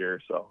made every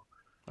year. So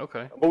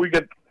okay, but we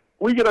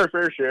get our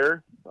fair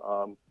share,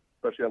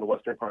 especially on the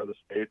western part of the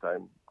state.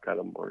 I'm kind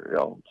of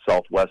more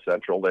southwest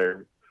central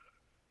there,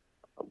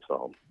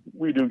 so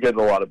we do get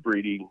a lot of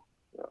breeding.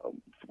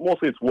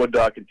 Mostly it's wood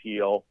duck and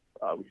teal.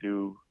 We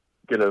do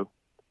get a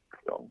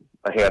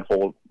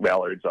handful of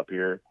mallards up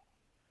here,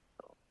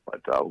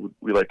 but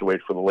we like to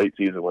wait for the late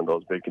season when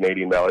those big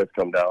Canadian mallards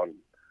come down.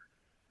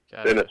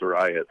 Gotcha. Then it's a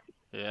riot.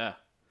 Yeah.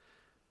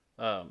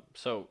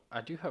 So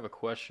I do have a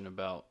question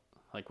about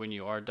like when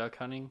you are duck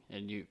hunting,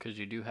 and because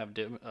you do have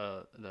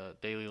the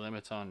daily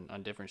limits on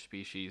different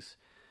species.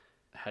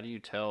 How do you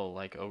tell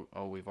like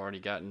oh we've already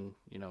gotten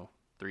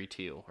 3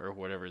 teal or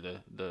whatever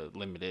the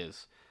limit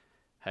is?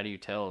 How do you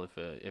tell if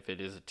it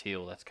is a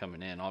teal that's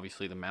coming in?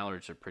 Obviously, the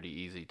mallards are pretty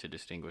easy to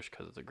distinguish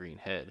because of the green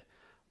head,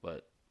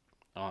 but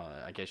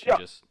I guess you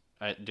just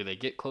do they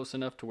get close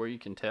enough to where you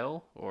can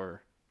tell,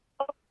 or?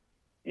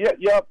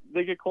 Yeah,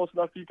 they get close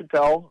enough you can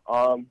tell.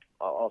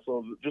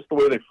 Also, just the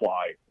way they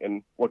fly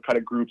and what kind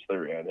of groups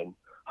they're in and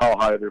how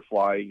high they're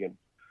flying and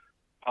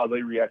how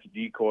they react to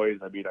decoys.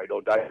 I mean, I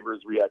know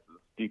divers react to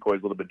decoys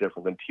a little bit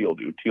different than teal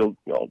do. Teal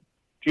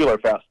are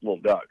fast little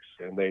ducks,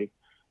 and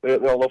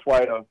they'll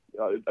fly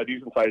a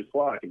decent sized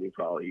flock. I mean,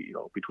 probably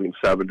between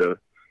 7 to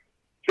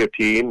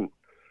 15,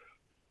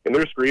 and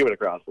they're screaming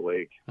across the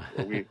lake.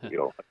 We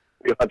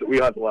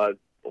hunt a lot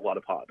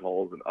of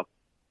potholes and up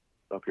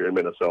here in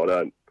Minnesota,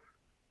 and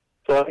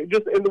so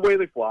just in the way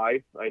they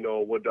fly, I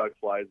know wood duck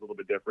flies a little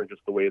bit different,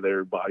 just the way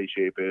their body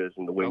shape is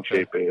and the wing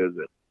shape is,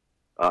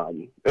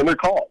 and their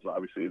calls.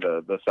 Obviously,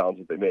 the sounds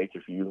that they make.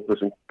 If you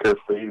listen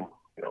carefully,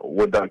 a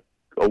wood duck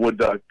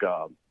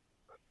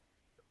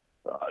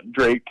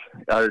drake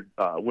or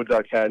wood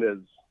duck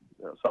hen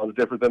sounds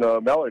different than a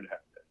mallard hen.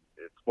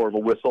 It's more of a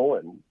whistle,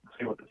 and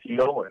same with the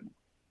teal, and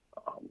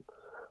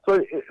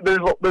so there's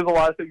a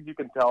lot of things you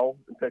can tell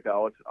and pick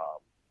out.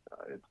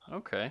 It's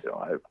okay.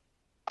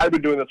 I've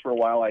been doing this for a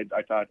while. I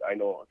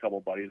know a couple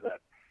of buddies that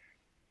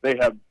they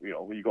have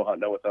when you go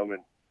hunting with them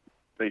and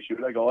they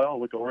shoot. I go,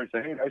 look over and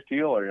say, hey, nice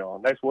teal, or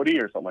nice woody,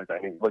 or something like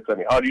that. And he looks at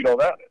me, how do you know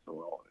that? I said,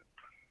 well,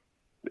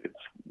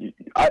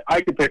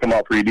 I can pick them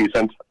out pretty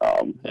decent.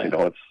 I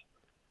know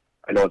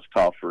it's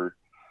tough for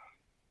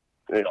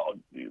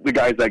the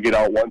guys that get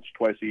out once,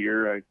 twice a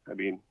year. I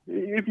mean,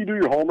 if you do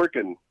your homework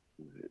and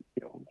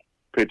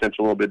pay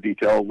attention a little bit,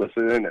 detail,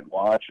 listen and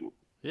watch, and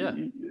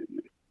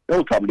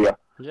it'll come to you.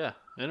 Yeah,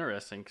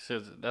 interesting.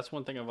 Because that's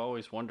one thing I've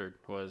always wondered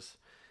was,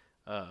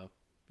 how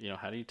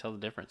do you tell the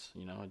difference?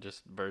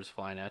 Just birds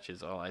flying at you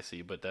is all I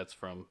see, but that's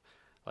from,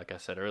 like I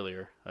said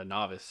earlier, a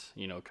novice,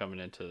 coming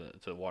into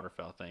the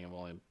waterfowl thing. I've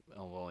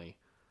only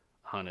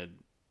hunted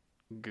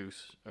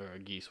goose or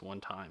geese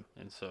one time,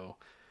 and so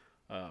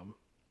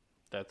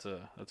that's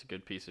a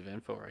good piece of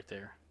info right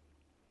there.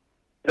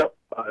 Yep,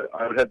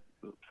 I would have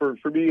for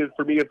me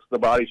it's the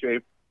body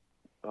shape,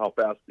 how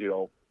fast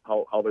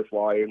how they're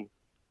flying,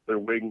 their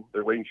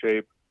wing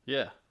shape.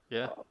 Yeah,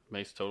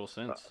 makes total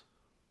sense.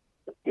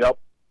 Yep.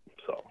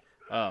 So,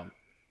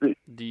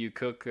 do you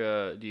cook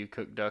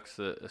ducks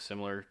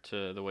similar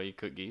to the way you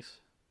cook geese?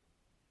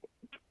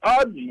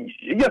 Yes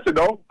and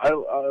no.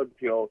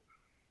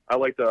 I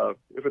like to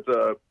if it's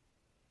a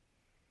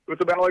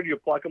mallard, you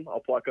pluck them. I'll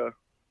pluck a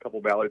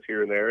couple mallards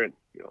here and there, and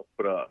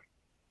put a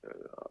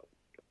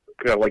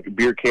kind of like a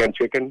beer can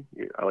chicken.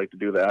 I like to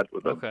do that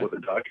with a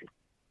duck.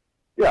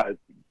 Yeah, it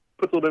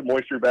puts a little bit of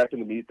moisture back in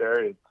the meat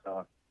there. It's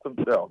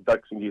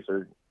ducks and geese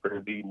are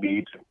pretty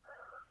meat.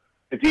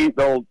 It's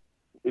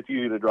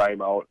easy to dry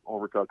them out,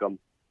 overcook them.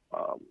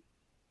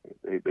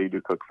 They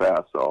do cook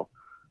fast. So,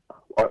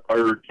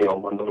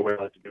 another way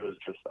I like to do is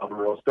just oven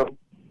roast them.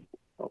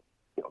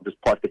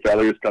 Just pluck the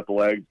feathers, cut the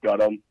legs, gut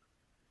them,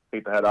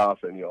 take the head off,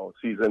 and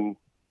season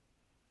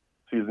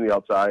the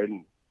outside,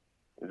 and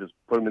just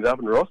put them in the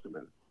oven and roast them.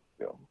 And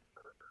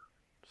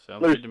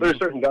there's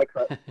certain ducks.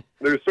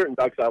 There's certain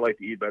ducks I like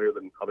to eat better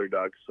than other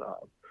ducks.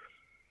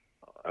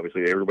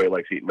 Obviously, everybody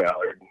likes eating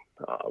mallard.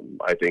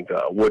 I think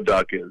wood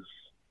duck is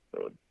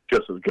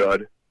just as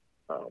good.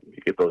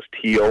 You get those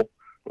teal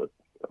with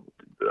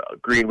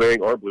green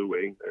wing or blue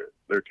wing.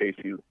 They're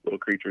tasty little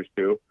creatures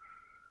too.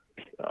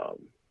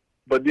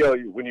 but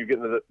when you get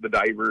into the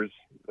divers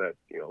that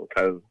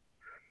kind of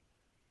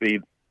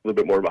feed a little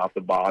bit more off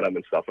the bottom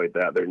and stuff like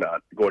that, they're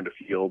not going to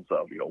fields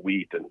of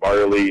wheat and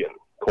barley and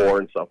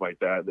corn, stuff like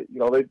that.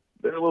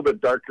 They're a little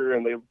bit darker,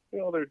 and they're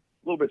a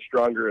little bit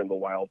stronger in the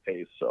wild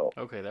taste. So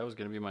okay, that was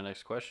going to be my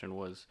next question.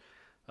 Was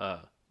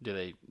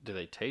do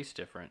they taste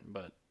different?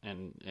 But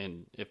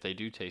and if they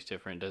do taste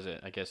different, does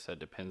it? I guess that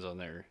depends on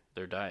their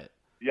diet.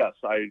 Yes,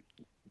 I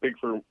big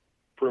firm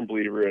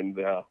believer in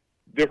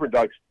different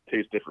ducks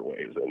taste different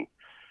ways, and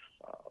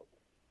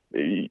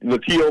the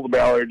teal, the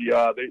mallard,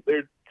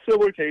 they're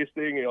similar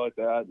tasting, like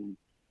that. And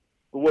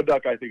the wood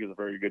duck, I think, is a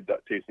very good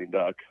tasting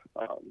duck.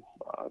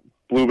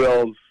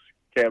 Bluebills,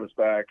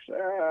 canvasbacks,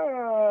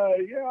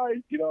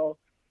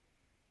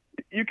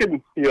 you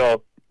can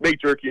make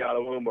jerky out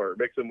of them or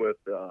mix them with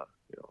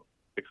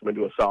mix them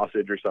into a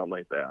sausage or something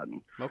like that.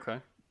 And okay,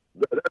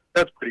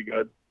 that's pretty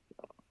good.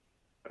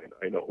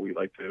 I know we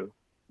like to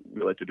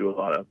do a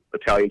lot of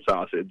Italian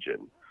sausage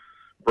and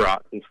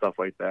brats and stuff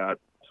like that.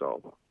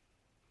 So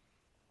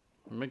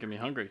you're making me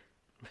hungry.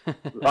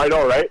 I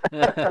know, right?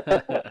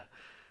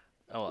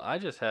 Oh, I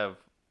just have.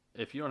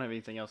 If you don't have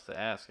anything else to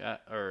ask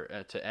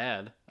or to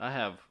add, I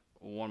have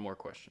one more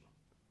question.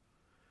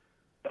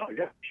 Oh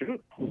yeah,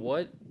 shoot.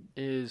 What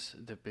is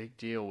the big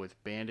deal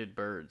with banded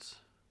birds?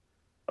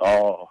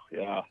 Oh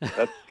yeah,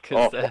 that's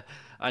because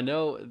I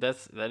know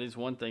that is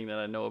one thing that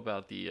I know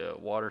about the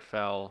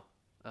waterfowl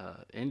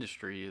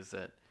industry is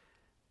that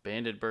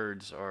banded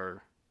birds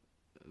are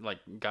like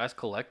guys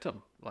collect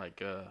them like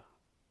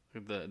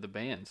the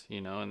bands,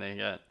 and they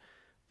got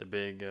the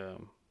big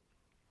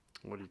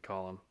what do you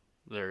call them?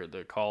 They're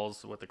the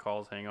calls. What the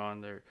calls hang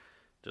on? They're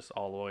just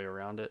all the way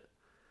around it.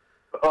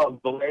 The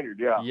lanyard,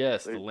 yeah.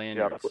 Yes, the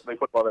lanyards. Yeah, they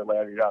put on that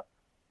lanyard, yeah.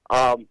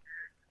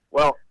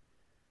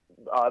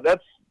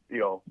 That's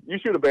you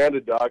shoot a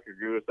banded duck or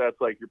goose. That's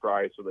like your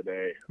prize for the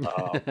day.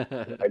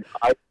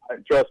 I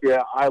trust me.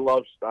 I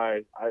love.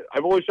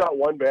 I've only shot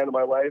one band in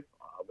my life.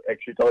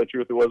 Actually, tell the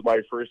truth, it was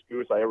my first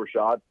goose I ever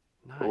shot.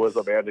 Nice. It was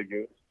a banded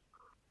goose.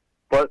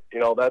 But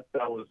that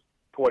was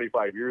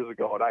 25 years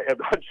ago, and I have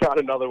not shot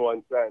another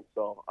one since.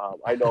 So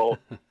I know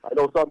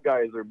some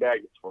guys are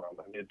maggots for them.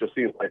 I mean, it just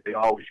seems like they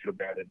always shoot a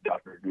banded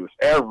duck or goose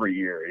every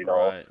year.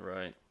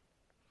 Right.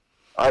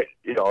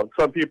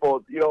 Some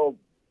people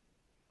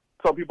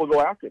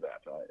go after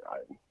that.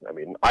 I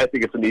mean, I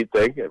think it's a neat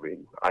thing. I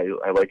mean,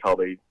 I like how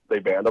they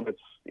band them. It's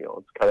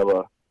it's kind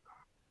of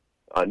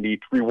a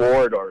neat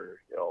reward, or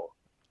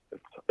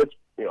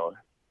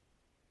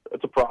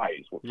it's a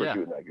prize for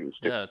shooting that goose.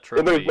 Yeah,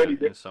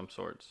 trophy in some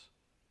sorts.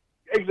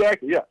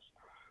 Exactly, yes.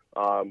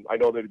 I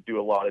know they do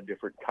a lot of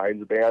different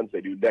kinds of bands.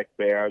 They do neck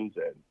bands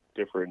and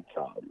different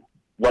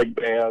leg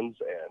bands,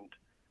 and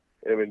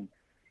I mean,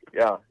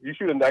 yeah, you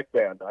shoot a neck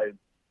band.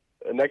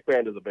 A neck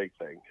band is a big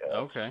thing.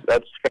 Okay,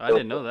 I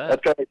didn't know that.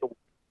 That's kind of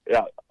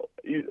like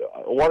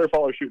a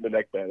waterfowler shooting a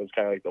neck band is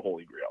kind of like the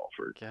holy grail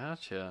for.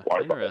 Gotcha.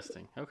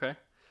 Interesting. Okay,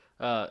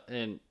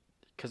 and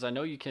because I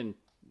know you can.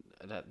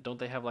 Don't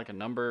they have like a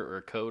number or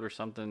a code or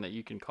something that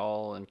you can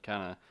call and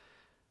kind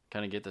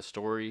of get the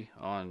story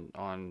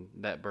on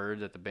that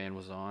bird that the band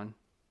was on?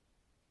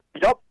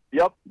 Yep.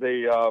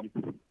 They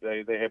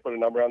have put a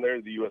number on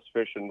there. The U.S.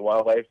 Fish and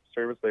Wildlife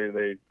Service.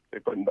 They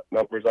put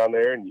numbers on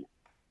there, and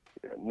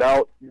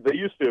now they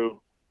used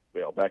to,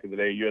 back in the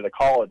day, you had to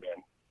call it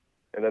in,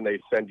 and then they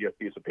send you a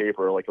piece of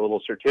paper, like a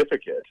little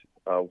certificate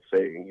of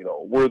saying,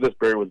 where this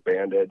bird was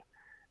banded,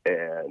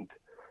 and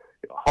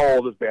how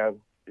old this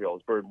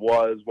bird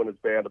was when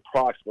it's banned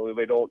approximately.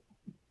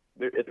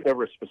 It's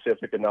never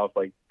specific enough.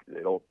 Like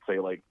they don't say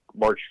like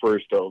March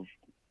 1st of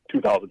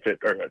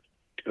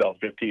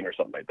 2015 or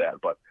something like that.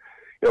 But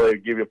they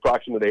give you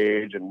approximate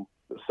age and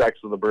the sex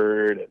of the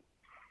bird, and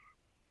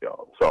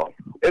so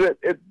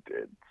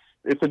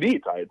it's a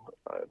neat. I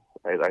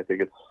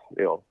think it's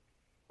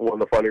one of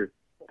the funnier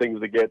things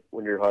to get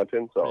when you're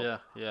hunting. So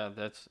yeah,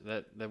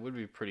 that would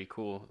be pretty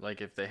cool. Like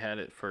if they had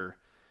it for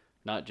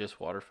not just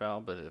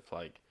waterfowl, but if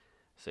like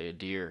say a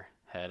deer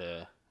had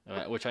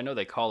which I know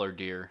they collar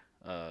deer,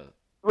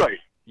 right,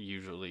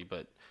 usually,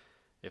 but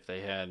if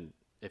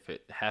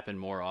it happened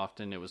more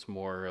often, it was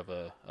more of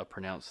a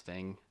pronounced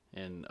thing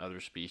in other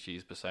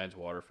species besides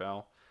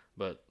waterfowl.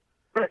 But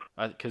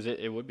because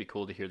it would be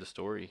cool to hear the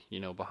story,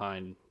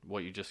 behind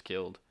what you just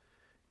killed,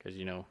 because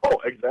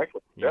Oh,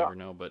 exactly. You never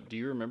know. But do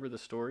you remember the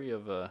story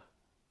of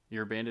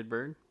your banded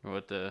bird?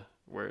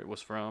 Where it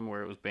was from,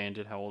 where it was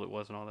banded, how old it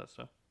was, and all that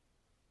stuff?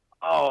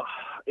 Oh,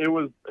 it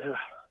was.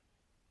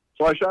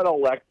 So I shot out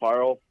Lac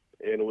Barrow,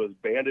 and it was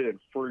banded in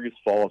Fergus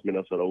Falls,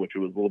 Minnesota, which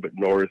was a little bit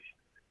north.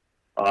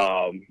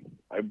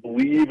 I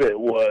believe it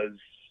was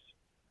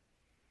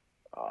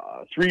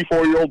a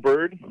 3-4-year-old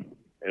bird, and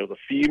it was a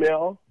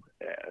female,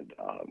 and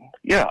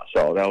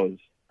so that was,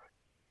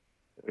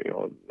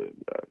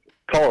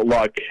 call it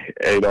luck.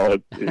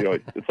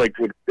 It's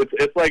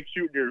like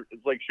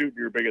shooting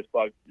your biggest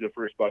buck, the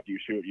first buck you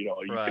shoot. You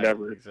can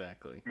never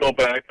exactly go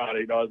back on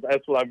it.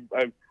 That's what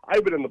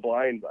I've been in the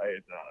blinds.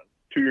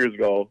 2 years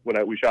ago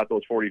when we shot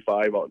those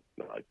 45 out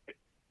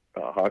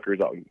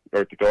honkers out in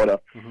North Dakota.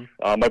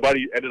 My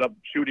buddy ended up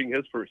shooting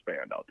his first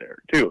band out there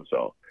too.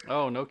 So.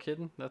 Oh, no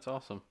kidding! That's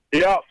awesome.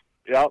 Yeah.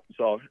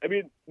 So I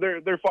mean,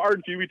 they're far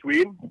and few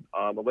between,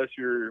 unless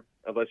you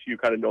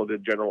kind of know the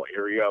general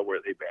area where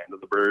they band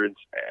the birds.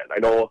 And I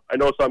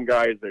know some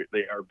guys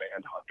they are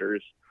band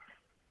hunters,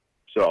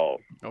 so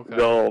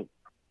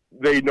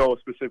they know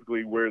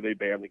specifically where they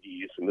band the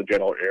geese in the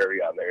general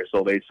area on there.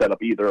 So they set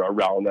up either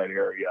around that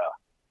area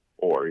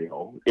or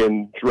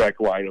in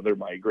direct line of their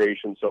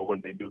migration. So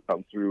when they do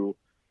come through,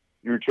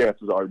 your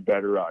chances are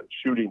better on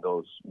shooting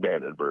those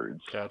banded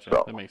birds. Gotcha.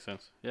 So, that makes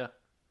sense. Yeah.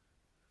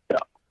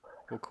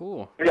 Well,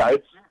 cool. Yeah,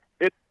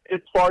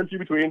 it's far and few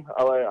between.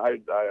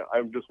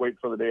 I'm just waiting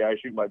for the day I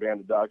shoot my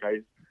banded duck.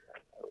 I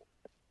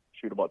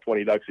shoot about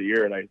 20 ducks a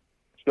year, and I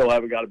still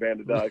haven't got a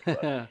banded duck.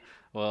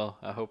 Well,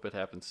 I hope it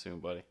happens soon,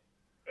 buddy.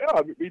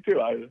 Yeah, me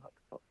too.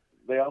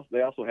 They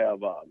also have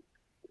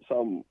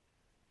some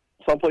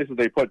places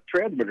they put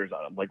transmitters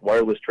on them, like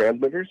wireless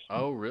transmitters.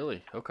 Oh,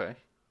 really? Okay.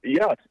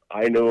 Yeah,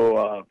 I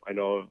know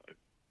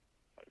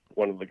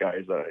one of the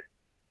guys that I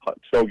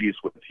hunt snow geese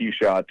with. He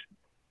shot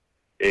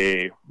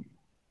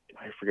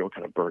I forget what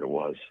kind of bird it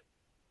was.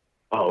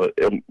 Oh,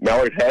 a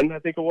mallard hen, I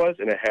think it was,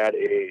 and it had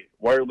a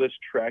wireless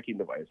tracking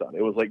device on it.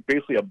 It was like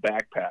basically a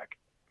backpack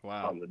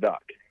on the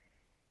duck.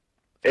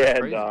 That's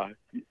and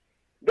crazy.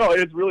 no, it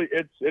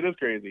is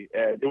crazy.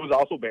 And it was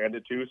also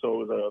banded too,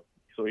 so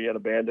he had a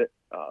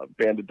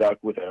banded duck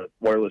with a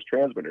wireless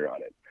transmitter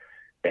on it.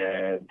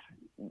 And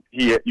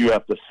you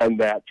have to send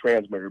that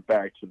transmitter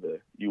back to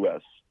the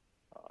U.S.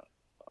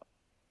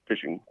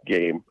 Fishing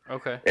game.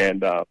 Okay.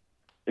 And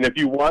if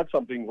you want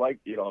something like,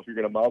 if you're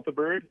going to mount the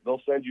bird,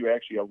 they'll send you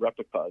actually a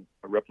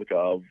replica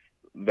of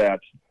that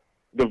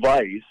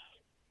device,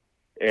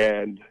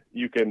 and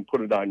you can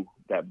put it on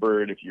that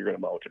bird if you're going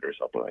to mount it or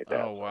something like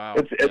that. Oh, wow.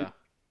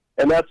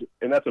 And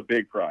that's a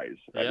big prize.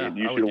 Yeah, I mean,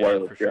 you I should would wear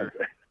get it it for sure.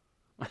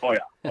 Oh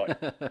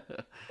yeah.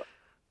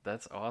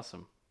 That's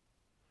awesome.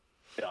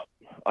 Yeah,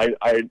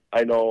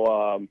 I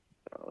know.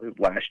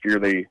 Last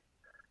year,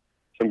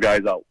 some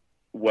guys out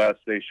west,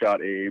 they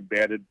shot a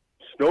banded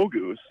snow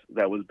goose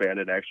that was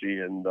banded actually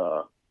in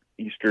the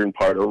eastern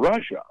part of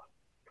Russia.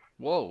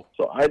 Whoa!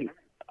 So I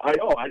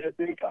know I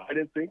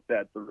didn't think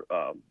that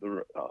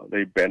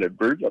they banded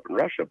birds up in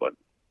Russia, but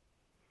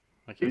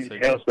I guess they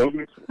had a snow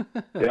goose.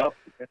 Yeah.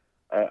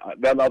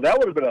 Now that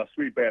would have been a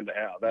sweet band to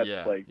have. That's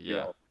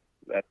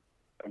that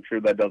I'm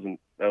sure that doesn't.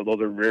 Those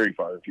are very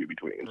far and few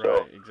between. Right.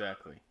 So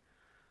Exactly.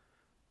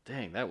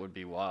 Dang, that would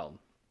be wild.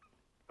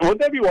 Wouldn't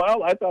that be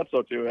wild? I thought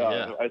so too.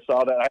 Yeah. I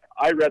saw that.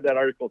 I read that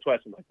article twice.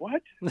 I'm like,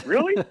 what?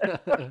 Really?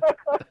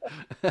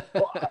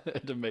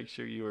 To make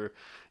sure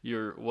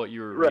what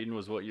you were Right. reading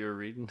was what you were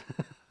reading.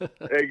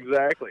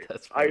 Exactly.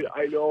 That's funny.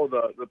 I know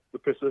the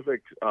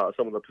Pacific,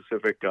 some of the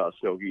Pacific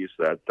snow geese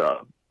that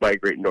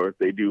migrate north.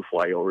 They do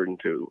fly over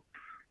into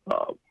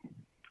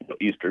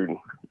eastern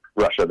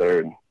Russia there,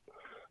 and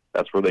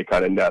that's where they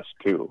kind of nest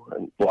too,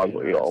 and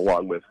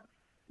along with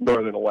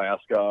northern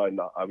Alaska, and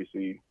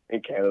obviously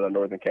in Canada,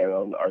 northern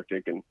Canada, and the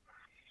Arctic, and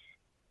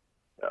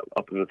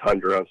up in the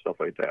tundra and stuff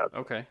like that.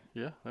 Okay,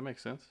 yeah, that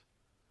makes sense.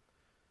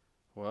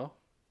 Well,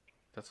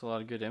 that's a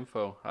lot of good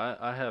info.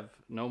 I have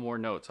no more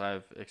notes.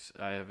 I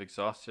have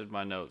exhausted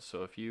my notes.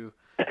 So if you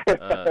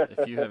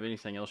have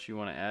anything else you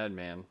want to add,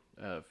 man,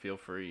 feel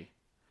free.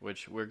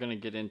 Which we're gonna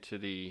get into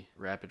the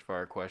rapid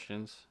fire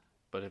questions.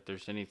 But if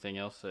there's anything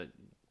else that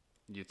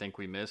you think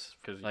we missed,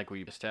 because like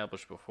we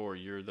established before,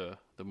 you're the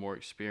more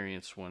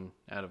experienced one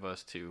out of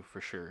us two,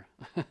 for sure.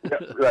 Yeah,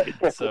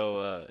 right.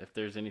 So if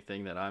there's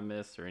anything that I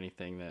missed or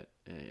anything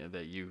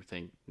that you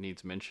think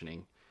needs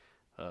mentioning,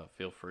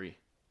 feel free.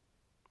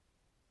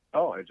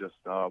 Oh, I just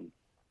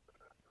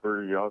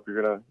for if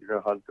you're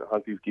gonna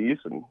hunt these geese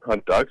and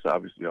hunt ducks,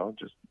 obviously,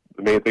 just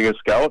the main thing is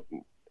scout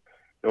and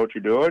know what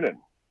you're doing, and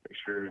make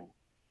sure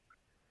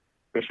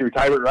you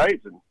time it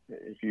right. And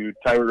if you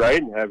time it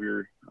right and have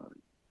your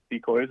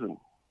decoys and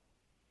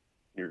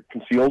you're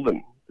concealed, and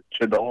it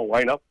should all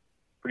line up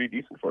pretty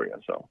decent for you.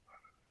 So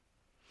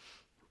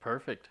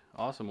perfect,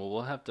 awesome. Well,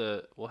 we'll have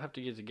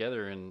to get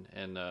together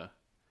and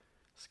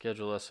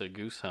schedule us a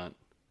goose hunt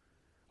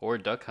or a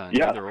duck hunt,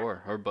 either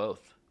or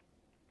both.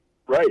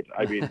 Right.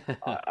 I mean,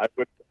 I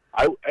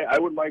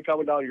wouldn't mind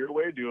coming down your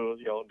way, do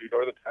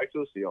northern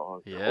Texas,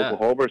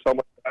 Oklahoma or something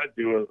like that,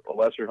 do a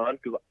lesser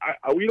hunt, because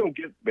we don't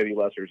get many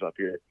lessers up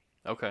here.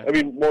 Okay. I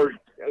mean, more,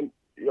 and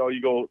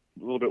you go a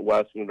little bit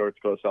west in North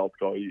Dakota, South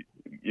Dakota,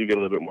 you get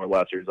a little bit more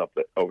lessers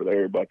over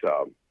there, but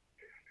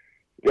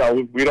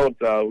we don't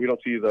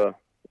see the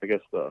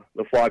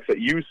flocks that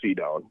you see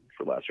down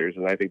for lessers,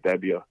 and I think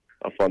that'd be a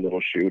fun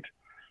little shoot.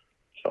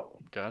 So.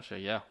 Gotcha.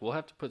 Yeah, we'll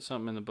have to put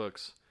something in the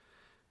books.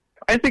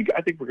 I think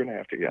we're gonna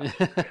have to. Yeah.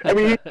 I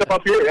mean, you can come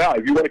up here. Yeah,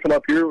 if you want to come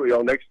up here,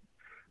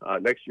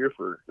 next year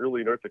for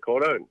early North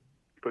Dakota, and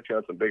put you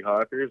on some big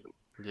honkers.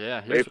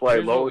 Yeah, here's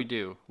what we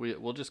do.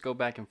 We'll just go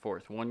back and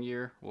forth. 1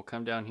 year we'll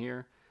come down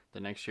here.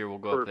 The next year we'll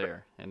go up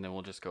there, and then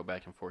we'll just go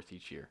back and forth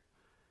each year.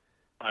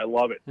 I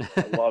love it.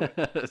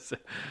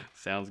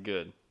 Sounds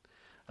good.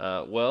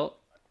 Well,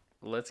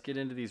 let's get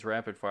into these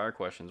rapid fire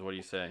questions. What do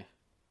you say?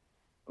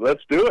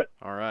 Let's do it.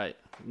 All right.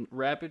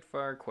 Rapid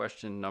fire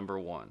question number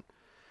 1.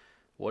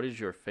 What is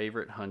your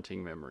favorite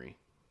hunting memory?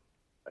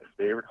 My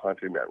favorite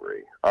hunting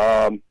memory.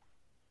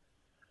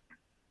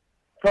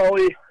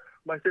 Probably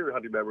my favorite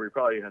hunting memory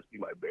probably has to be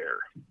my bear.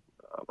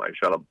 I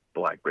shot a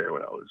black bear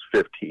when I was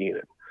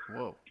 15,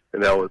 Whoa.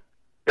 and that was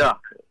it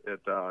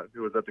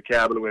was at the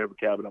cabin. We have a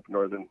cabin up in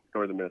northern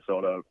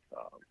Minnesota,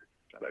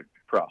 kind of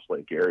Cross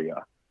Lake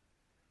area,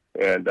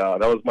 and that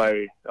was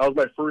my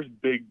first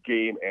big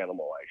game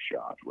animal I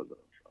shot was a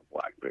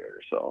black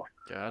bear. So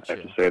Gotcha. I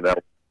have to say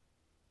that,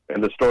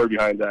 and the story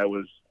behind that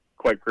was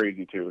quite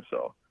crazy too.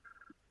 So,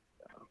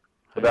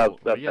 but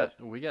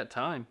we got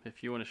time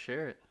if you want to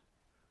share it.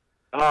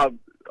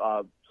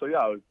 So yeah,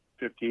 I was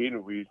 15,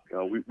 and we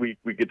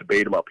get to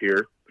bait them up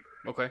here.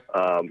 Okay.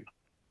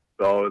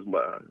 So I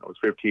was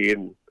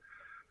 15,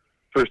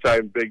 first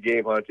time big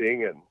game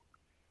hunting, and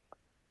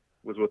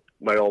was with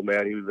my old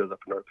man. He lives up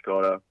in North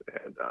Dakota,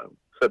 and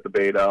set the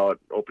bait out.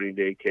 Opening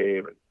day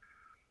came, and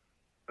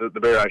the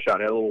bear I shot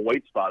had a little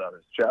white spot on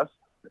his chest,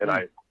 and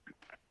I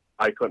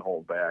couldn't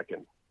hold back,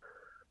 and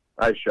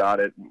I shot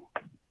it and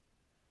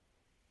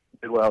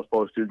did what I was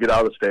supposed to: get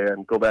out of the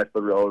stand, go back to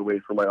the road,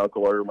 wait for my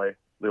uncle or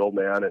the old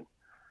man, and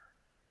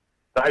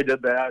I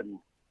did that. And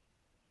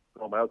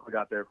my uncle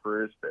got there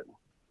first, and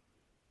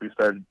we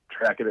started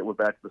tracking it. Went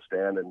back to the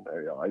stand, and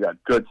I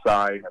got good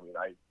sight. I mean,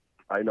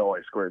 I know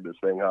I squared this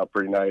thing up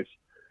pretty nice,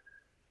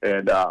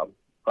 and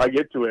I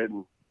get to it,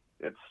 and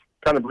it's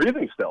kind of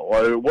breathing still.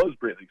 Well, it was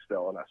breathing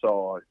still, and I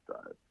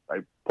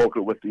poke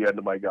it with the end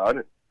of my gun,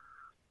 and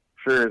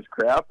sure as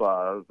crap,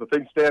 the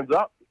thing stands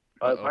up.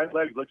 My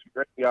leg looks me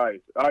right in the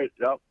eyes.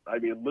 I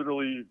mean,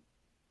 literally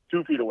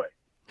 2 feet away.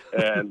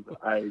 And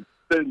I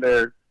sitting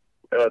there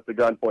with the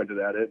gun pointed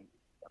at it.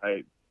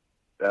 I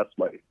asked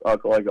my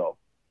uncle, I go,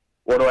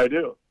 what do I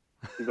do?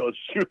 He goes,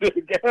 shoot it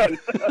again.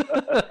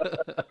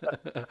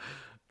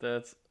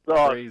 That's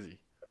crazy.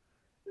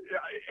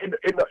 And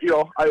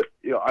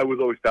I was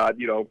always taught,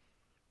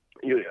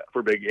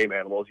 for big game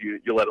animals,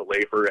 you let it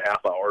lay for a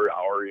half hour,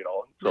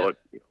 so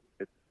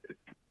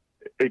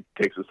it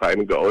takes its time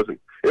and goes. And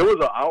it was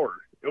an hour.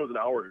 It was an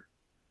hour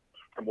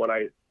from when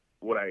I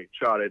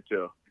shot it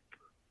to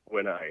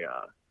when I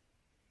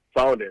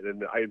found it,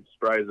 and I'm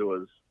surprised it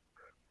was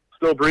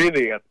still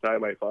breathing at the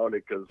time I found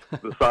it, because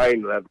the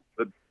sign that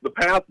the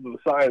path of the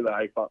sign that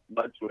I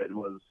led to it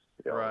was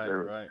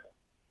right.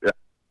 Yeah,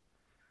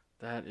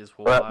 that is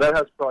wild. That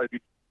has to probably be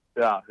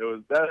that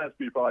has to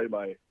be probably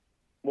my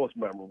most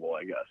memorable,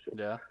 I guess.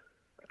 Yeah,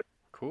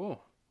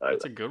 cool.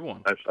 That's a good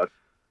one.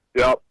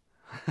 Yep.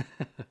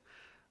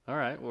 All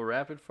right. Well,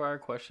 rapid fire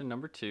question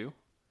number 2.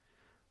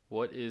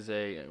 What is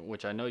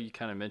which I know you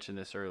kind of mentioned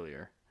this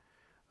earlier,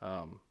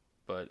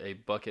 but a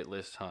bucket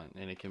list hunt,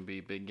 and it can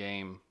be big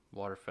game,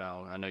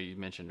 waterfowl. I know you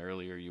mentioned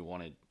earlier you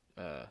wanted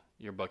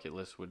your bucket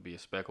list would be a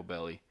speckled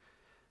belly,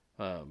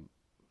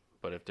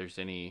 but if there's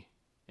any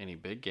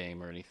big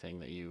game or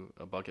anything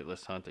a bucket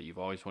list hunt that you've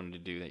always wanted to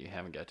do that you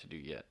haven't got to do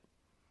yet.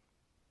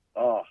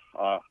 Oh,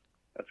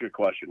 that's a good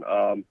question.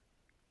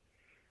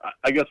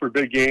 I guess for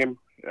big game,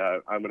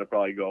 I'm going to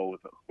probably go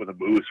with a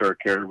moose or a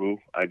caribou.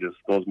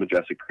 Those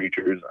majestic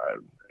creatures.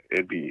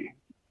 It'd be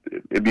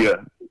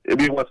a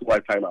once in a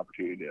lifetime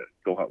opportunity to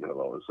go hunt one of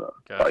those.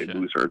 Gotcha. Probably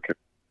moose or a caribou.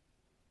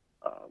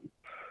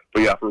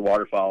 But yeah, for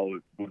waterfowl,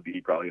 it would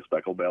be probably a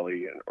speckled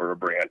belly or a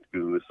brant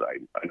goose. I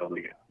know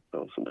they get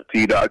some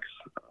sea ducks,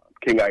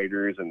 king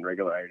eiders, and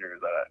regular eiders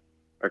that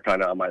are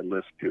kind of on my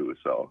list too.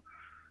 So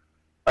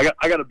I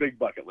got a big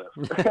bucket list.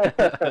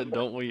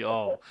 Don't we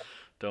all?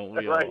 Don't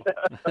we all?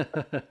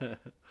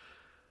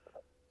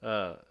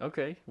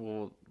 Okay.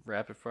 Well,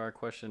 rapid fire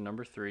question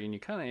number 3, and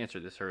you kind of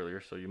answered this earlier,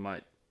 so it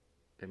might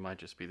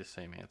just be the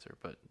same answer,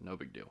 but no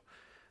big deal.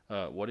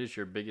 What is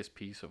your biggest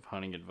piece of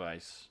hunting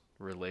advice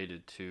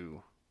related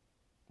to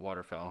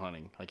waterfowl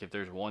hunting? Like, if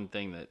there's one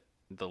thing that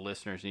the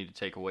listeners need to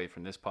take away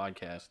from this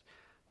podcast,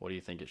 what do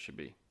you think it should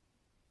be?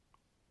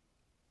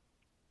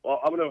 Well,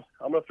 I'm gonna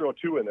throw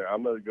 2 in there.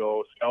 I'm gonna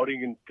go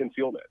scouting and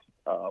concealment.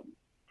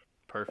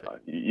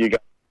 Perfect. You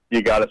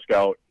got to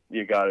scout.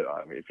 You got to.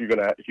 If you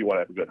want to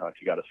have a good hunt,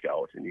 you got to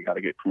scout, and you got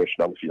to get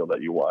permission on the field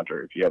that you want,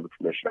 or if you have the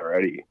permission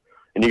already,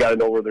 and you got to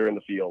know where they're in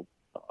the field.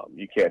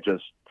 You can't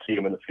just see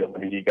them in the field. I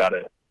mean, you got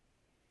to,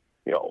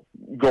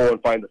 go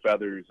and find the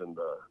feathers and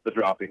the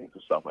droppings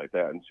and stuff like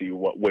that, and see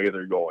what way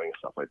they're going and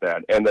stuff like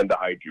that, and then to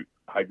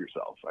hide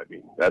yourself. I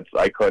mean,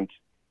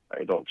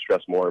 I don't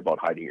stress more about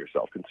hiding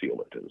yourself.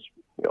 Concealment is,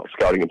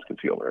 scouting and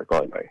concealment are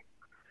probably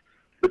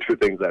the 2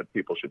 things that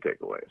people should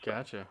take away. So.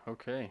 Gotcha.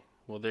 Okay.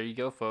 Well, there you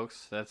go,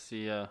 folks. That's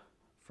the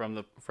from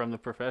the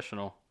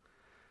professional.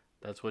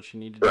 That's what you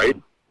need to do.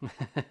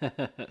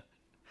 Right.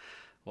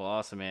 Well,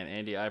 awesome, man.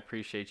 Andy, I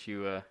appreciate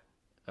you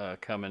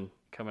coming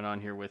on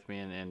here with me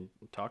and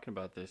talking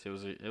about this. It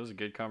was a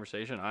good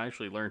conversation. I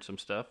actually learned some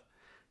stuff,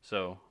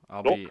 so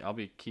I'll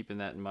be keeping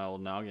that in my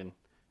old noggin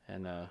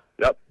and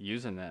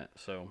using that.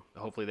 So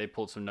hopefully they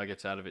pulled some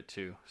nuggets out of it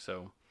too.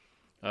 So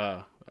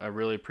I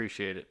really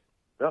appreciate it.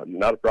 No,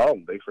 not a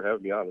problem. Thanks for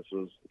having me on. This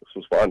was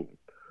fun.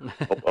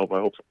 I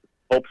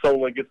hope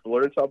someone gets to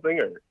learn something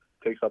or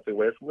take something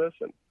away from this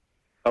and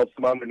helps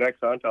them on their next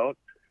hunt out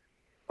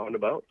and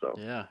about. So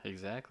yeah,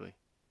 exactly.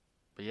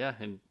 But yeah,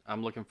 and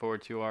I'm looking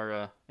forward to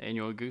our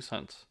annual goose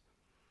hunts.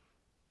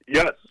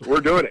 Yes,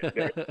 we're doing it,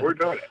 Nick. We're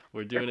doing it.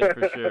 We're doing it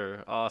for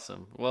sure.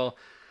 Awesome. Well,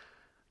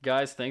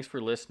 guys, thanks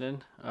for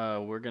listening.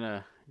 We're going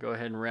to go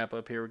ahead and wrap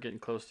up here. We're getting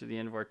close to the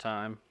end of our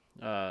time.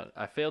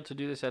 I failed to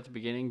do this at the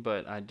beginning,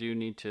 but I do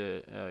need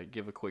to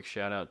give a quick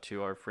shout out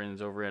to our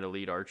friends over at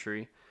Elite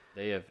Archery.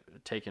 They have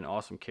taken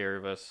awesome care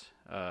of us.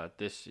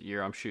 This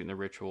year I'm shooting the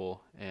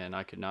Ritual, and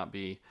I could not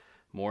be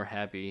more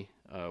happy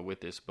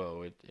with this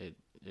bow. It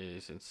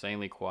is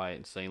insanely quiet,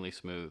 insanely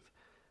smooth.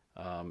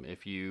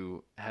 If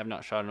you have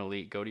not shot an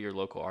Elite, go to your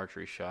local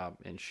archery shop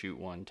and shoot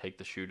one. Take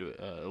the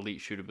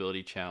Elite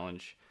Shootability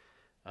Challenge,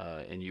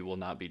 and you will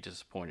not be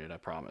disappointed, I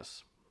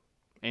promise.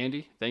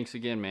 Andy, thanks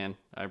again, man.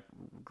 I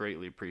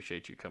greatly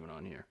appreciate you coming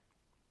on here.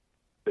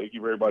 Thank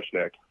you very much,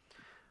 Nick.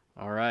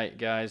 All right,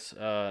 guys.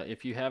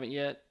 If you haven't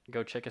yet,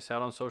 go check us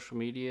out on social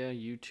media,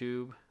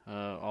 YouTube,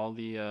 all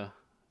the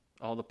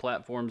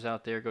platforms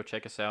out there. Go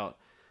check us out.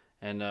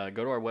 And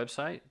go to our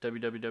website,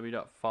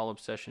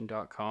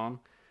 www.fallobsession.com.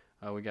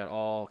 We got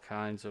all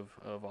kinds of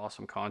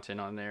awesome content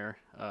on there.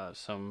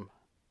 Some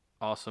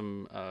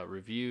awesome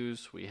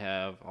reviews. We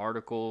have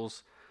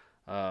articles,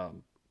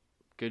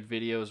 good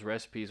videos,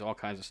 recipes, all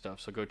kinds of stuff.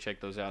 So go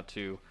check those out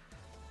too.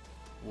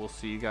 We'll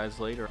see you guys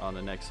later on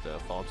the next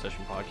Fall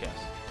Obsession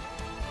podcast.